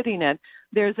people are sitting at.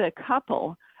 There's a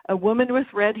couple, a woman with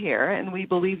red hair, and we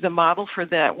believe the model for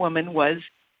that woman was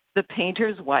the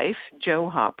painter's wife, Joe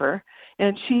Hopper,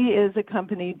 and she is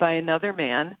accompanied by another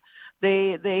man.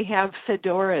 They have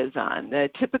fedoras on,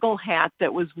 the typical hat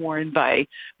that was worn by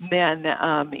men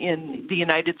in the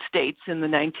United States in the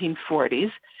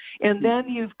 1940s. And then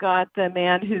you've got the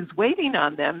man who's waiting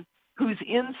on them, who's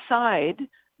inside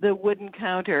the wooden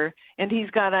counter, and he's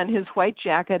got on his white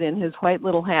jacket and his white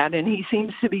little hat, and he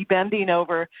seems to be bending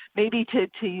over maybe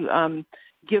to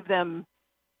give them,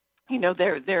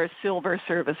 their silver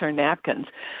service or napkins.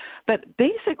 But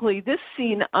basically, this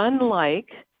scene, unlike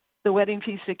the Wedding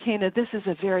Feast at Cana, this is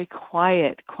a very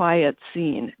quiet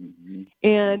scene. Mm-hmm.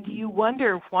 And you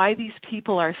wonder why these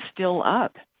people are still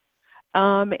up.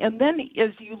 And then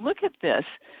as you look at this,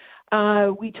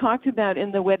 we talked about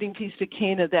in the Wedding Feast at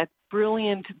Cana that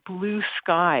brilliant blue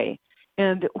sky.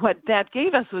 And what that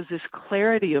gave us was this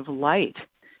clarity of light.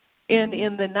 And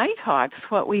in the Nighthawks,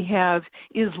 what we have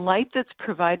is light that's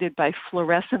provided by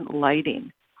fluorescent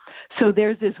lighting. So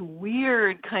there's this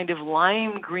weird kind of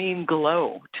lime green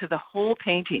glow to the whole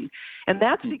painting. And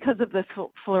that's because of the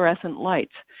fluorescent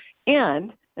lights.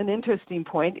 And an interesting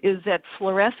point is that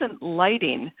fluorescent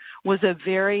lighting was a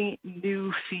very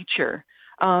new feature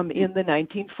in the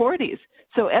 1940s.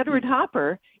 So Edward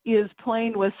Hopper is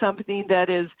playing with something that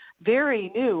is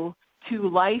very new to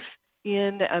life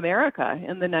in America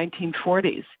in the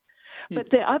 1940s. But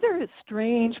the other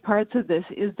strange parts of this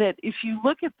is that if you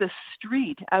look at the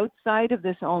street outside of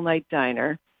this all-night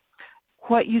diner,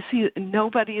 what you see,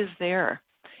 nobody is there.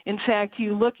 In fact,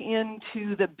 you look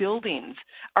into the buildings.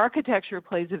 Architecture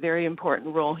plays a very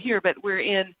important role here, but we're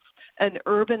in an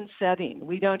urban setting.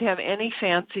 We don't have any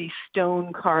fancy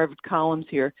stone-carved columns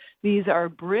here. These are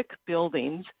brick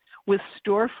buildings with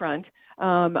storefront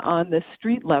on the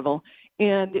street level.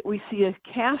 And we see a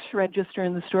cash register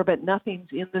in the store, but nothing's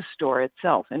in the store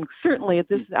itself. And certainly at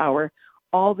this hour,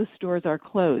 all the stores are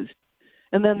closed.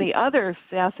 And then the other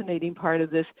fascinating part of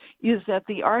this is that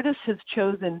the artist has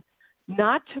chosen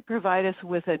not to provide us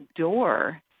with a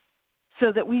door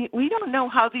so that we don't know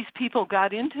how these people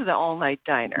got into the all-night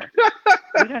diner.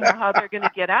 We don't know how they're going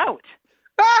to get out.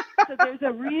 So there's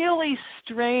a really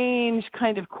strange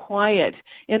kind of quiet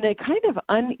and a kind of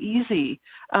uneasy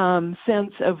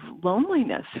sense of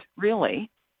loneliness, really,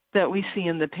 that we see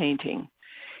in the painting.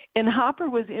 And Hopper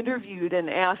was interviewed and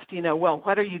asked, well,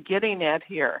 what are you getting at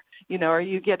here? Are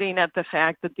you getting at the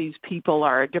fact that these people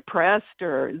are depressed,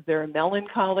 or is there a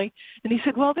melancholy? And he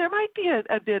said, well, there might be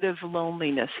a bit of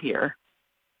loneliness here.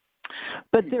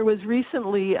 But there was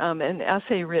recently an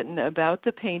essay written about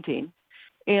the painting,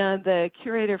 and the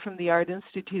curator from the Art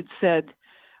Institute said,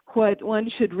 what one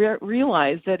should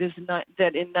realize that in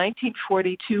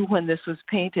 1942, when this was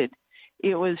painted,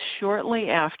 it was shortly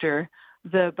after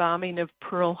the bombing of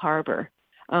Pearl Harbor,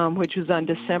 which was on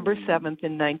December 7th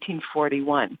in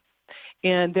 1941.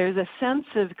 And there's a sense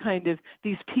of kind of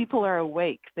these people are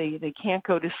awake. They can't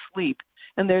go to sleep.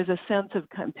 And there's a sense of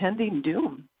impending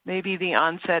doom. Maybe the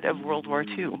onset of World War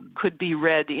II could be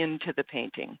read into the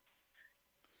painting.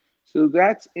 So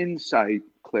that's insight,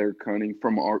 Claire Cunning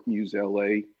from Art Muse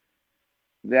LA.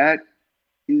 That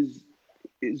is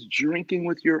drinking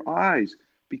with your eyes,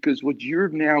 because what you're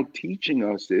now teaching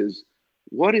us is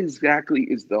what exactly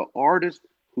is the artist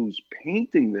who's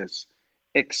painting this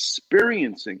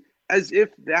experiencing, as if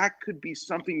that could be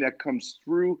something that comes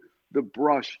through the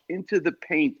brush into the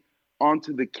paint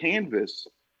onto the canvas.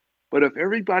 But if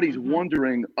everybody's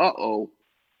wondering,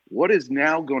 what is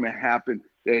now going to happen,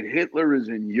 that Hitler is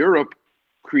in Europe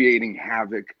creating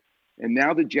havoc, and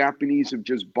now the Japanese have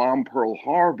just bombed Pearl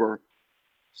Harbor,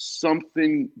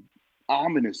 something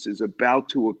ominous is about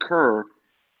to occur,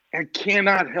 and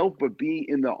cannot help but be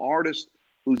in the artist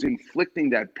who's inflicting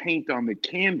that paint on the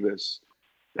canvas.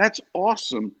 That's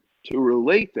awesome to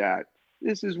relate that.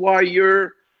 This is why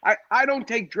I don't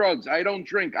take drugs, I don't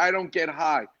drink, I don't get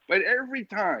high. But every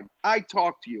time I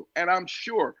talk to you, and I'm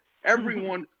sure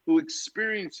everyone who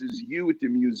experiences you at the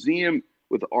museum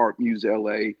with Art Muse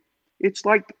LA, it's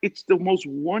like it's the most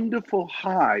wonderful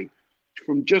high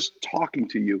from just talking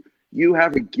to you. You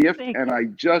have a gift, and I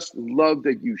just love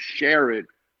that you share it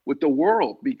with the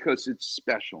world because it's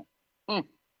special.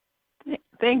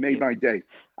 Thank Made you. my day.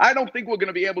 I don't think we're going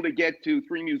to be able to get to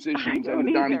three musicians and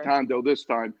the Donnie Tondo this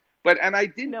time. And I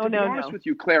didn't, to be honest with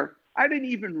you, Claire, I didn't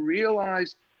even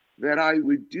realize that I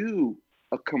would do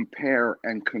a compare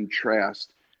and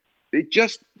contrast. It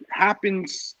just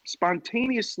happens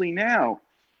spontaneously now.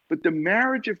 But the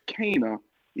Marriage of Cana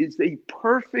is a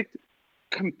perfect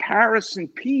comparison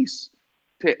piece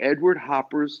to Edward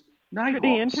Hopper's Nighthawks.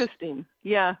 Pretty interesting.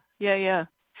 Yeah.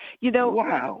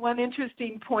 Wow. One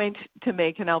interesting point to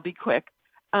make, and I'll be quick.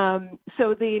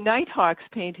 So the Nighthawks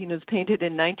painting was painted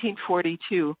in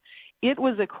 1942. It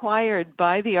was acquired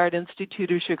by the Art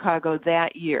Institute of Chicago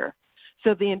that year.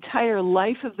 So the entire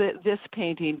life of this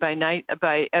painting by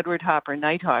Edward Hopper,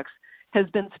 Nighthawks, has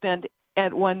been spent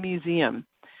at one museum.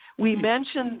 We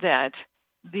mentioned that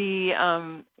the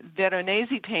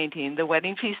Veronese painting, The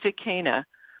Wedding Feast at Cana,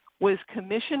 was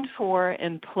commissioned for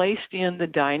and placed in the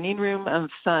dining room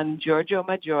of son Giorgio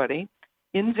Maggiore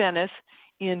in Venice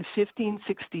in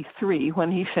 1563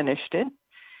 when he finished it.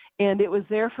 And it was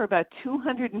there for about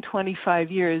 225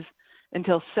 years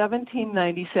until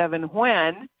 1797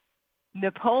 when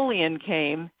Napoleon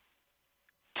came,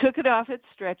 took it off its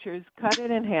stretchers, cut it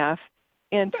in half,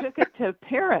 and took it to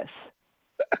Paris,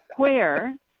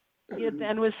 where it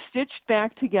then was stitched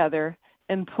back together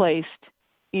and placed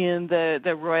in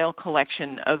the royal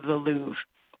collection of the Louvre.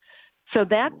 So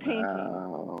that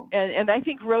painting, and I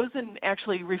think Rosen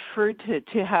actually referred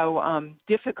to how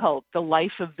difficult the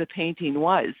life of the painting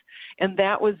was, and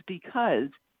that was because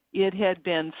it had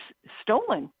been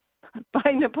stolen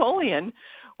by Napoleon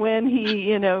when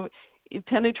he,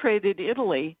 penetrated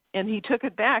Italy, and he took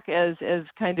it back as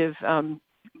kind of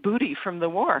booty from the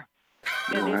war.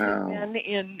 And it has been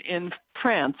in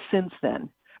France since then,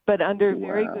 but under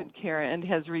very good care, and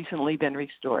has recently been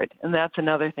restored. And that's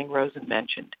another thing Rosen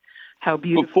mentioned, how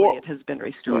beautifully it has been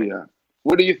restored. Yeah.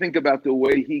 What do you think about the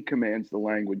way he commands the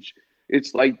language?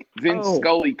 It's like Vince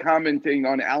Scully commenting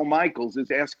on Al Michaels is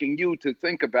asking you to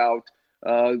think about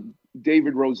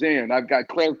David Roseanne. I've got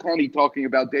Claire Cunny talking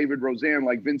about David Roseanne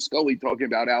like Vince Scully talking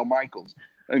about Al Michaels.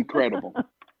 Incredible.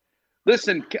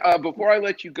 Listen, before I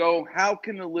let you go, how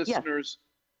can the listeners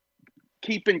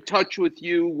keep in touch with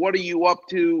you? What are you up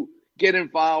to? Get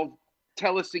involved.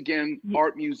 Tell us again,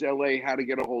 Art Muse LA, how to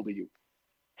get a hold of you.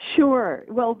 Sure.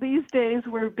 Well, these days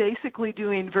we're basically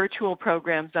doing virtual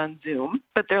programs on Zoom,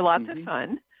 but they're lots of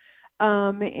fun.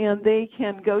 And they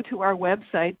can go to our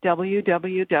website,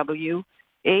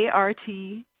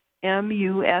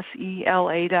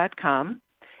 www.artmusela.com,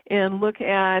 and look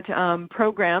at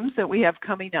programs that we have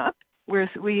coming up.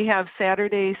 We have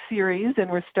Saturday series,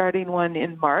 and we're starting one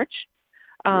in March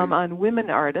on women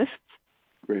artists.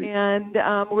 Great. And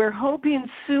we're hoping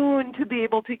soon to be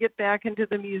able to get back into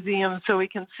the museum so we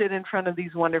can sit in front of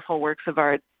these wonderful works of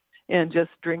art and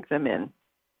just drink them in.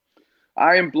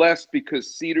 I am blessed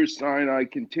because Cedars-Sinai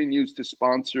continues to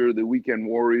sponsor the Weekend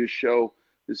Warriors show.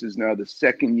 This is now the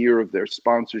second year of their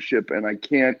sponsorship, and I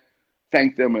can't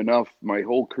thank them enough. My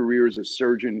whole career as a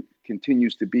surgeon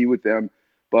continues to be with them.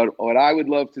 But what I would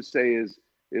love to say is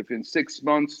if in 6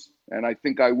 months, and I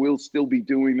think I will still be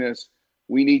doing this,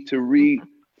 we need to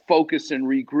refocus and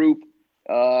regroup.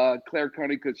 Claire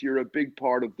Cunny, because you're a big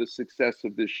part of the success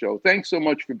of this show. Thanks so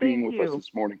much for being with us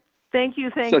this morning. Thank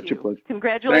you. Such a pleasure.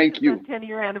 Congratulations Thank you. on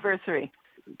 10-year anniversary.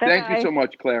 Thank you so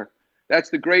much, Claire. That's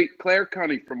the great Claire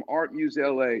Cunny from Art Muse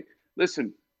LA.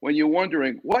 Listen, when you're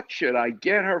wondering, what should I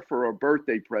get her for a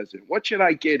birthday present? What should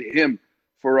I get him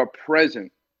for a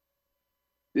present?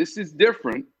 This is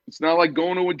different. It's not like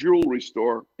going to a jewelry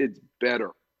store. It's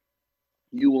better.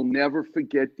 You will never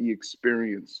forget the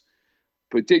experience,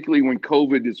 particularly when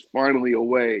COVID is finally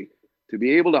away, to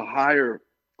be able to hire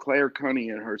Claire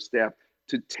Cunny and her staff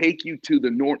to take you to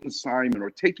the Norton Simon or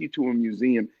take you to a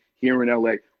museum here in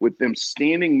LA with them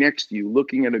standing next to you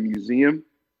looking at a museum.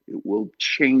 It will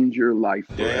change your life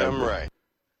forever. Damn right.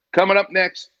 Coming up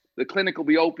next, the clinic will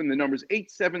be open. The number's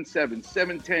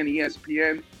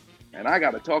 877-710-ESPN. And I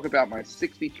got to talk about my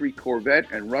 63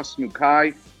 Corvette and Russ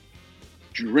Mukai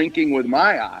drinking with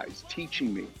my eyes,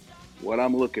 teaching me what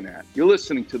I'm looking at. You're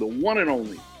listening to the one and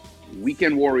only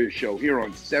Weekend Warrior Show here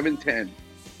on 710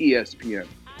 ESPN.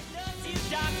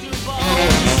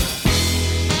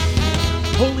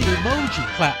 Holy emoji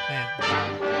clap man.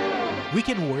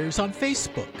 Weekend Warriors on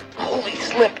Facebook. Holy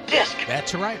slip disc.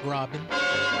 That's right, Robin.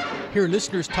 Hear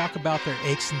listeners talk about their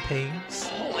aches and pains.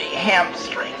 Holy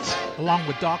hamstrings. Along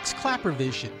with Doc's Clapper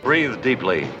Vision. Breathe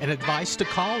deeply. And advice to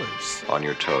callers. On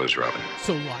your toes, Robin.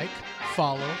 So like,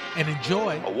 follow, and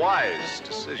enjoy a wise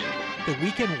decision. The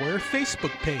Weekend Warrior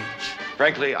Facebook page.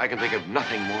 Frankly, I can think of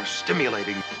nothing more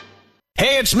stimulating.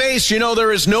 Hey, it's Mace. You know,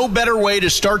 there is no better way to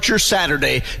start your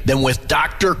Saturday than with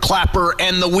Dr. Clapper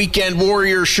and the Weekend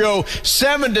Warrior Show,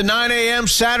 7 to 9 a.m.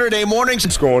 Saturday mornings.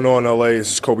 What's going on, LA?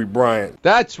 This is Kobe Bryant.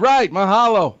 That's right.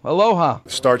 Mahalo. Aloha.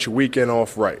 Start your weekend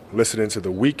off right. Listening to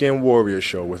the Weekend Warrior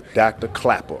Show with Dr.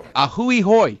 Clapper. Ahui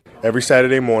hoi. Every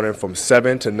Saturday morning from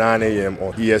 7 to 9 a.m.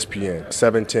 on ESPN,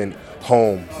 710,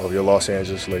 home of your Los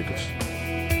Angeles Lakers.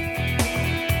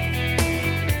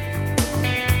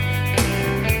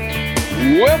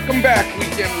 Welcome back,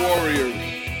 Weekend Warriors,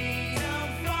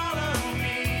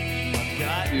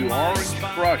 to Orange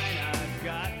Crush,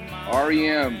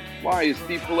 REM. Why is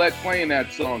Steve Follett playing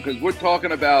that song? Because we're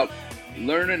talking about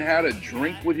learning how to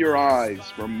drink with your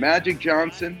eyes, from Magic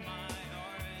Johnson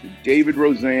to David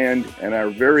Roseanne and our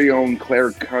very own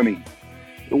Claire Cunny.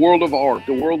 The world of art,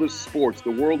 the world of sports,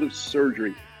 the world of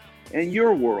surgery, and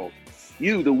your world,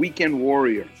 you, the Weekend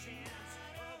Warrior.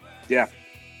 Depth.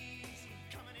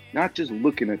 Not just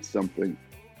looking at something,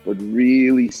 but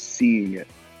really seeing it.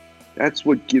 That's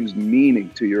what gives meaning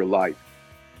to your life.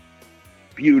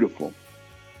 Beautiful.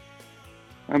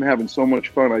 I'm having so much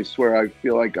fun, I swear. I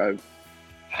feel like I'm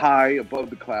high above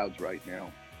the clouds right now.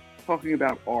 Talking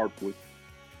about art with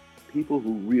people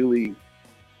who really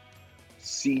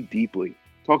see deeply.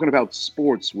 Talking about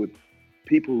sports with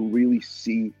people who really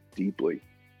see deeply.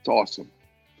 It's awesome.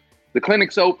 The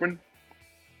clinic's open.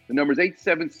 The number is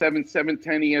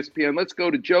 877-710-ESPN. Let's go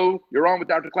to Joe. You're on with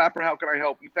Dr. Clapper. How can I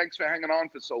help you? Thanks for hanging on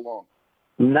for so long.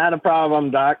 Not a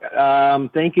problem, Doc.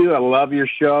 Thank you. I love your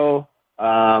show.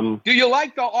 Do you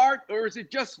like the art, or is it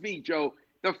just me, Joe?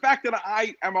 The fact that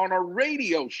I am on a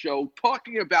radio show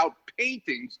talking about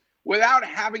paintings without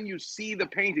having you see the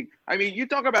painting. I mean, you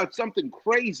talk about something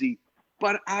crazy,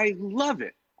 but I love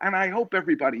it, and I hope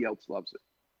everybody else loves it.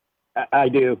 I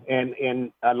do,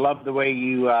 and I love the way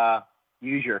you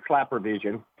use your Clapper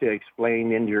Vision to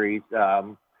explain injuries. I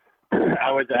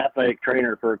was an athletic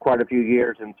trainer for quite a few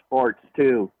years in sports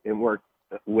too, and worked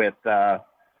with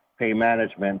pain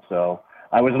management. So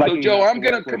I was lucky. So Joe, I'm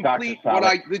going to complete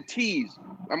the tease.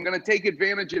 I'm going to take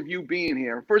advantage of you being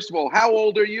here. First of all, how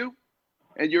old are you?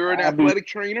 And you're an athletic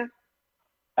trainer?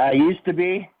 I used to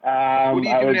be. What do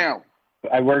you do now?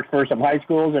 I worked for some high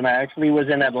schools, and I actually was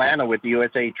in Atlanta with the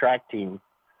USA track team.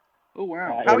 Oh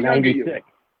wow! How young are you?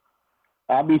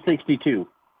 I'll be 62.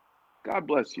 God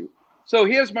bless you. So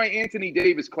here's my Anthony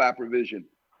Davis Clapper Vision.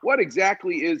 What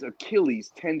exactly is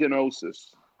Achilles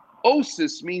tendinosis?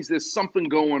 Osis means there's something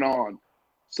going on.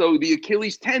 So the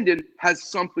Achilles tendon has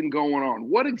something going on.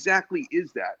 What exactly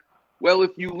is that? Well,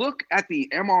 if you look at the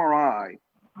MRI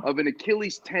of an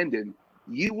Achilles tendon,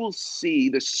 you will see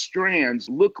the strands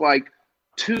look like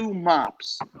two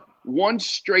mops. One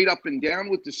straight up and down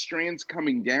with the strands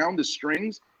coming down, the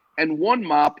strings, and one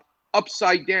mop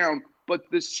upside down, but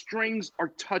the strings are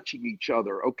touching each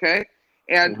other, okay?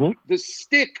 And the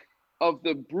stick of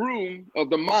the broom, of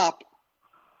the mop,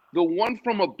 the one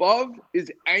from above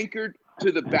is anchored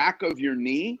to the back of your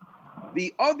knee.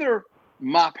 The other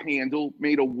mop handle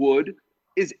made of wood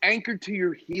is anchored to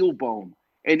your heel bone.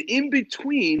 And in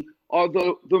between are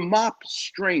the mop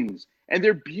strings. And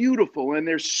they're beautiful, and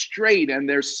they're straight, and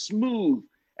they're smooth,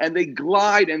 and they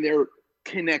glide, and they're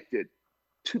connected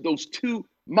to those two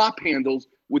mop handles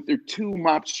with their two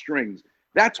mop strings.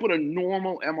 That's what a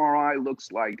normal MRI looks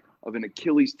like of an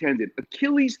Achilles tendon.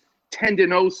 Achilles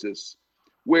tendinosis,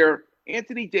 where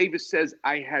Anthony Davis says,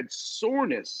 I had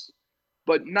soreness,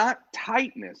 but not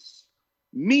tightness,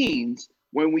 means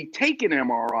when we take an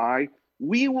MRI,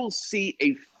 we will see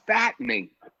a fattening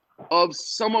of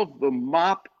some of the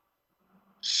mop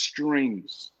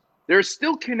strings. They're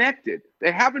still connected.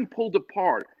 They haven't pulled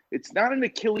apart. It's not an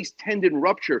Achilles tendon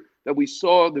rupture that we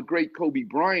saw the great Kobe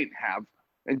Bryant have,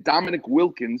 and Dominic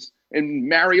Wilkins, and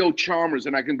Mario Chalmers,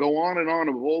 and I can go on and on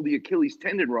of all the Achilles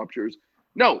tendon ruptures.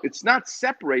 No, it's not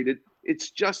separated. It's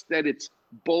just that it's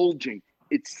bulging.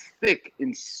 It's thick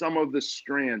in some of the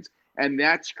strands, and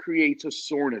that creates a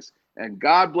soreness. And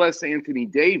God bless Anthony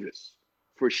Davis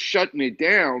for shutting it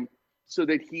down so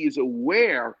that he is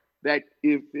aware that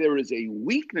if there is a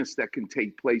weakness that can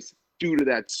take place due to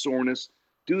that soreness,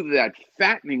 due to that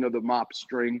fattening of the mop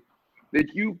string,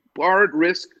 that you are at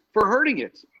risk for hurting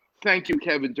it. Thank you,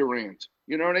 Kevin Durant.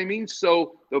 You know what I mean?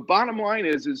 So the bottom line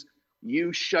is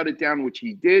you shut it down, which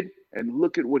he did, and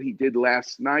look at what he did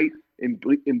last night in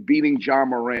beating John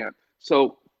Morant.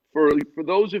 So for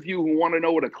those of you who want to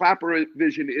know what a Clapper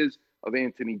vision is of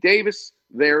Anthony Davis,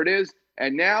 there it is.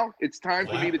 And now it's time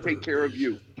for me to take care of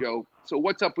you, Joe. So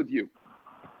what's up with you?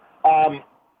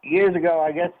 Years ago,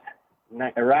 I guess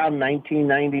around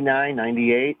 1999,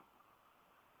 98,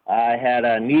 I had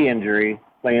a knee injury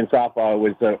playing softball. It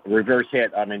was a reverse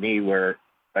hit on the knee where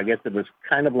I guess it was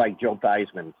kind of like Joe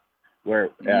Theismann, where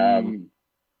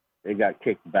they got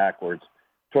kicked backwards.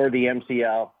 Tore the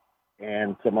MCL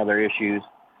and some other issues.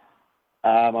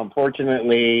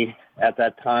 Unfortunately, at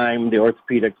that time, the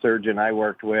orthopedic surgeon I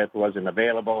worked with wasn't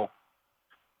available.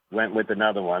 Went with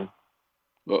another one.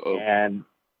 And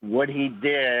what he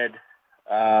did,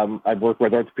 I worked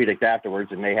with orthopedics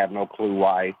afterwards, and they have no clue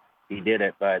why he did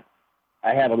it. But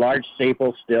I had a large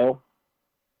staple still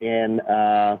in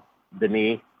the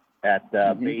knee at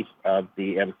the base of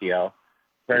the MCL.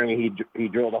 Apparently, he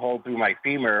drilled a hole through my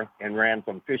femur and ran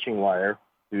some fishing wire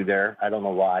through there. I don't know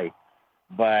why.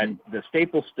 But the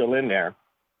staple's still in there,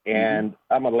 and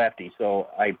I'm a lefty, so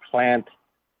I plant,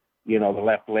 the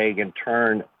left leg and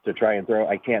turn to try and throw.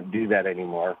 I can't do that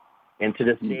anymore. And to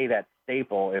this day, that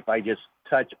staple, if I just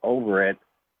touch over it,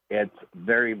 it's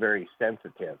very, very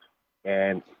sensitive.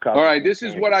 And all right, this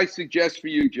is what I suggest for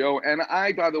you, Joe. And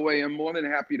I, by the way, am more than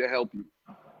happy to help you.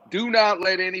 Do not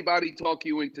let anybody talk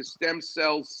you into stem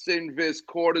cells, Synvis,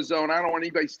 cortisone. I don't want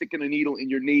anybody sticking a needle in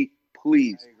your knee,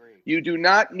 please. You do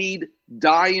not need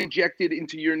dye injected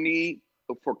into your knee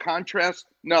for contrast.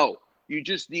 No, you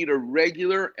just need a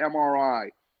regular MRI.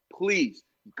 Please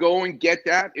go and get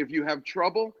that if you have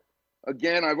trouble.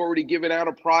 Again, I've already given out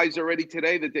a prize already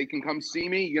today that they can come see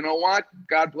me. You know what?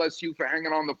 God bless you for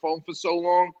hanging on the phone for so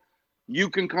long. You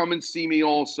can come and see me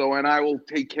also, and I will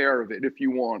take care of it if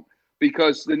you want.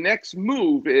 Because the next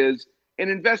move is an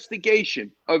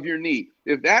investigation of your knee.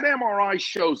 If that MRI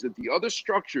shows that the other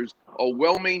structures are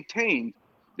well maintained,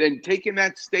 then taking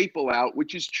that staple out,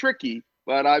 which is tricky,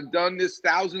 but I've done this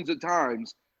thousands of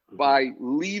times, by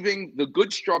leaving the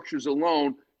good structures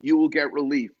alone, you will get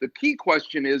relief. The key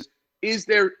question is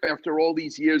there, after all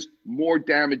these years, more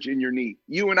damage in your knee?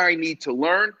 You and I need to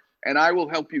learn, and I will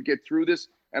help you get through this.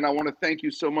 And I want to thank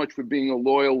you so much for being a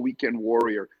loyal weekend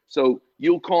warrior. So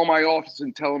you'll call my office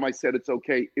and tell them I said it's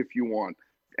okay if you want.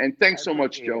 And thanks so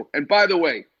much, Joe. And by the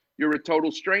way, you're a total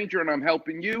stranger and I'm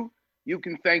helping you. You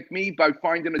can thank me by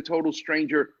finding a total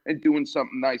stranger and doing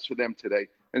something nice for them today.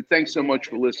 And thanks so much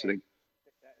for listening.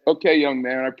 Okay, young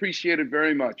man, I appreciate it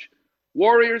very much.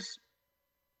 Warriors,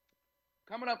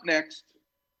 coming up next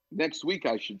week,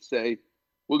 I should say,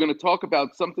 we're going to talk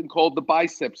about something called the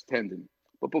biceps tendon.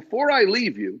 But before I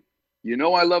leave you, you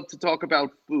know I love to talk about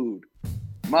food.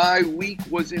 My week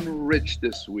was enriched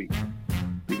this week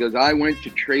because I went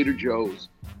to Trader Joe's.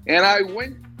 And I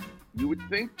went, you would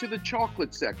think, to the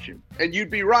chocolate section. And you'd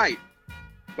be right.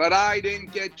 But I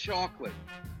didn't get chocolate.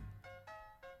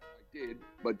 I did,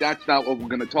 but that's not what we're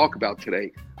going to talk about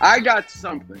today. I got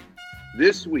something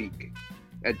this week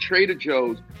at Trader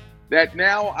Joe's that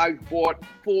now I've bought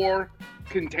 4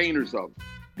 containers of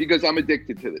because I'm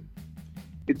addicted to it.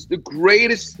 It's the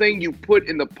greatest thing you put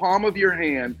in the palm of your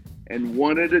hand and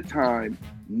one at a time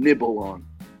nibble on.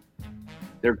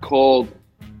 They're called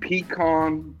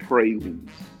pecan pralines.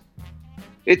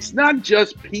 It's not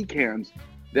just pecans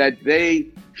that they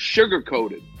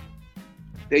sugar-coated.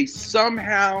 They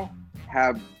somehow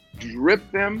have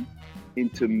dripped them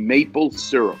into maple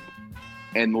syrup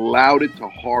and allowed it to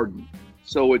harden.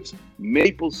 So it's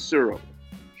maple syrup,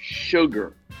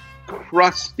 sugar,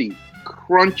 crusty,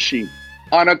 crunchy,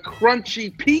 on a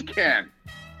crunchy pecan.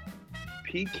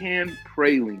 Pecan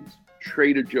pralines,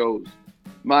 Trader Joe's.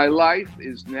 My life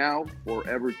is now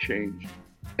forever changed,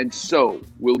 and so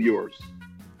will yours.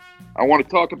 I want to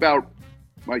talk about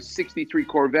my 63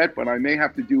 Corvette, but I may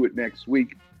have to do it next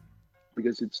week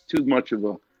because it's too much of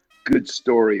a good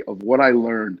story of what I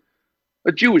learned.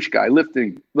 A Jewish guy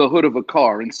lifting the hood of a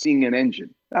car and seeing an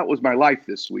engine. That was my life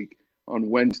this week on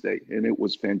Wednesday, and it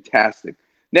was fantastic.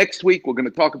 Next week, we're going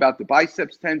to talk about the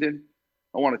biceps tendon.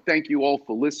 I want to thank you all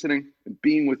for listening and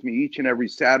being with me each and every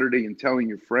Saturday and telling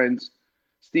your friends.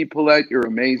 Steve Paulette, you're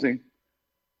amazing.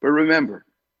 But remember,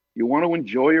 you want to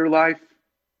enjoy your life?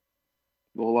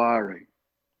 Volare.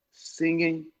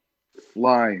 Singing,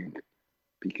 flying,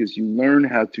 because you learn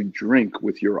how to drink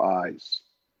with your eyes.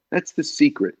 That's the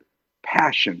secret.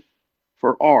 Passion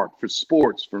for art, for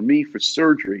sports, for me, for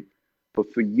surgery,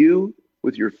 but for you,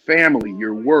 with your family,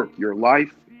 your work, your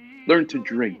life, learn to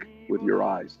drink with your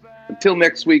eyes. Until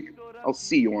next week, I'll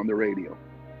see you on the radio.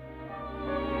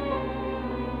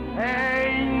 E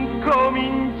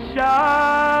incominciavo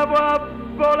a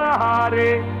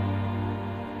volare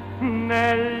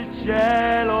nel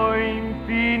cielo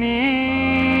infinito.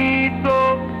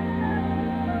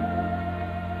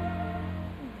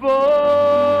 Volare,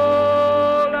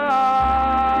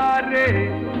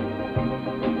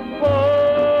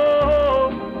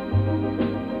 oh,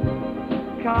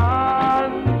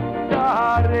 cantare.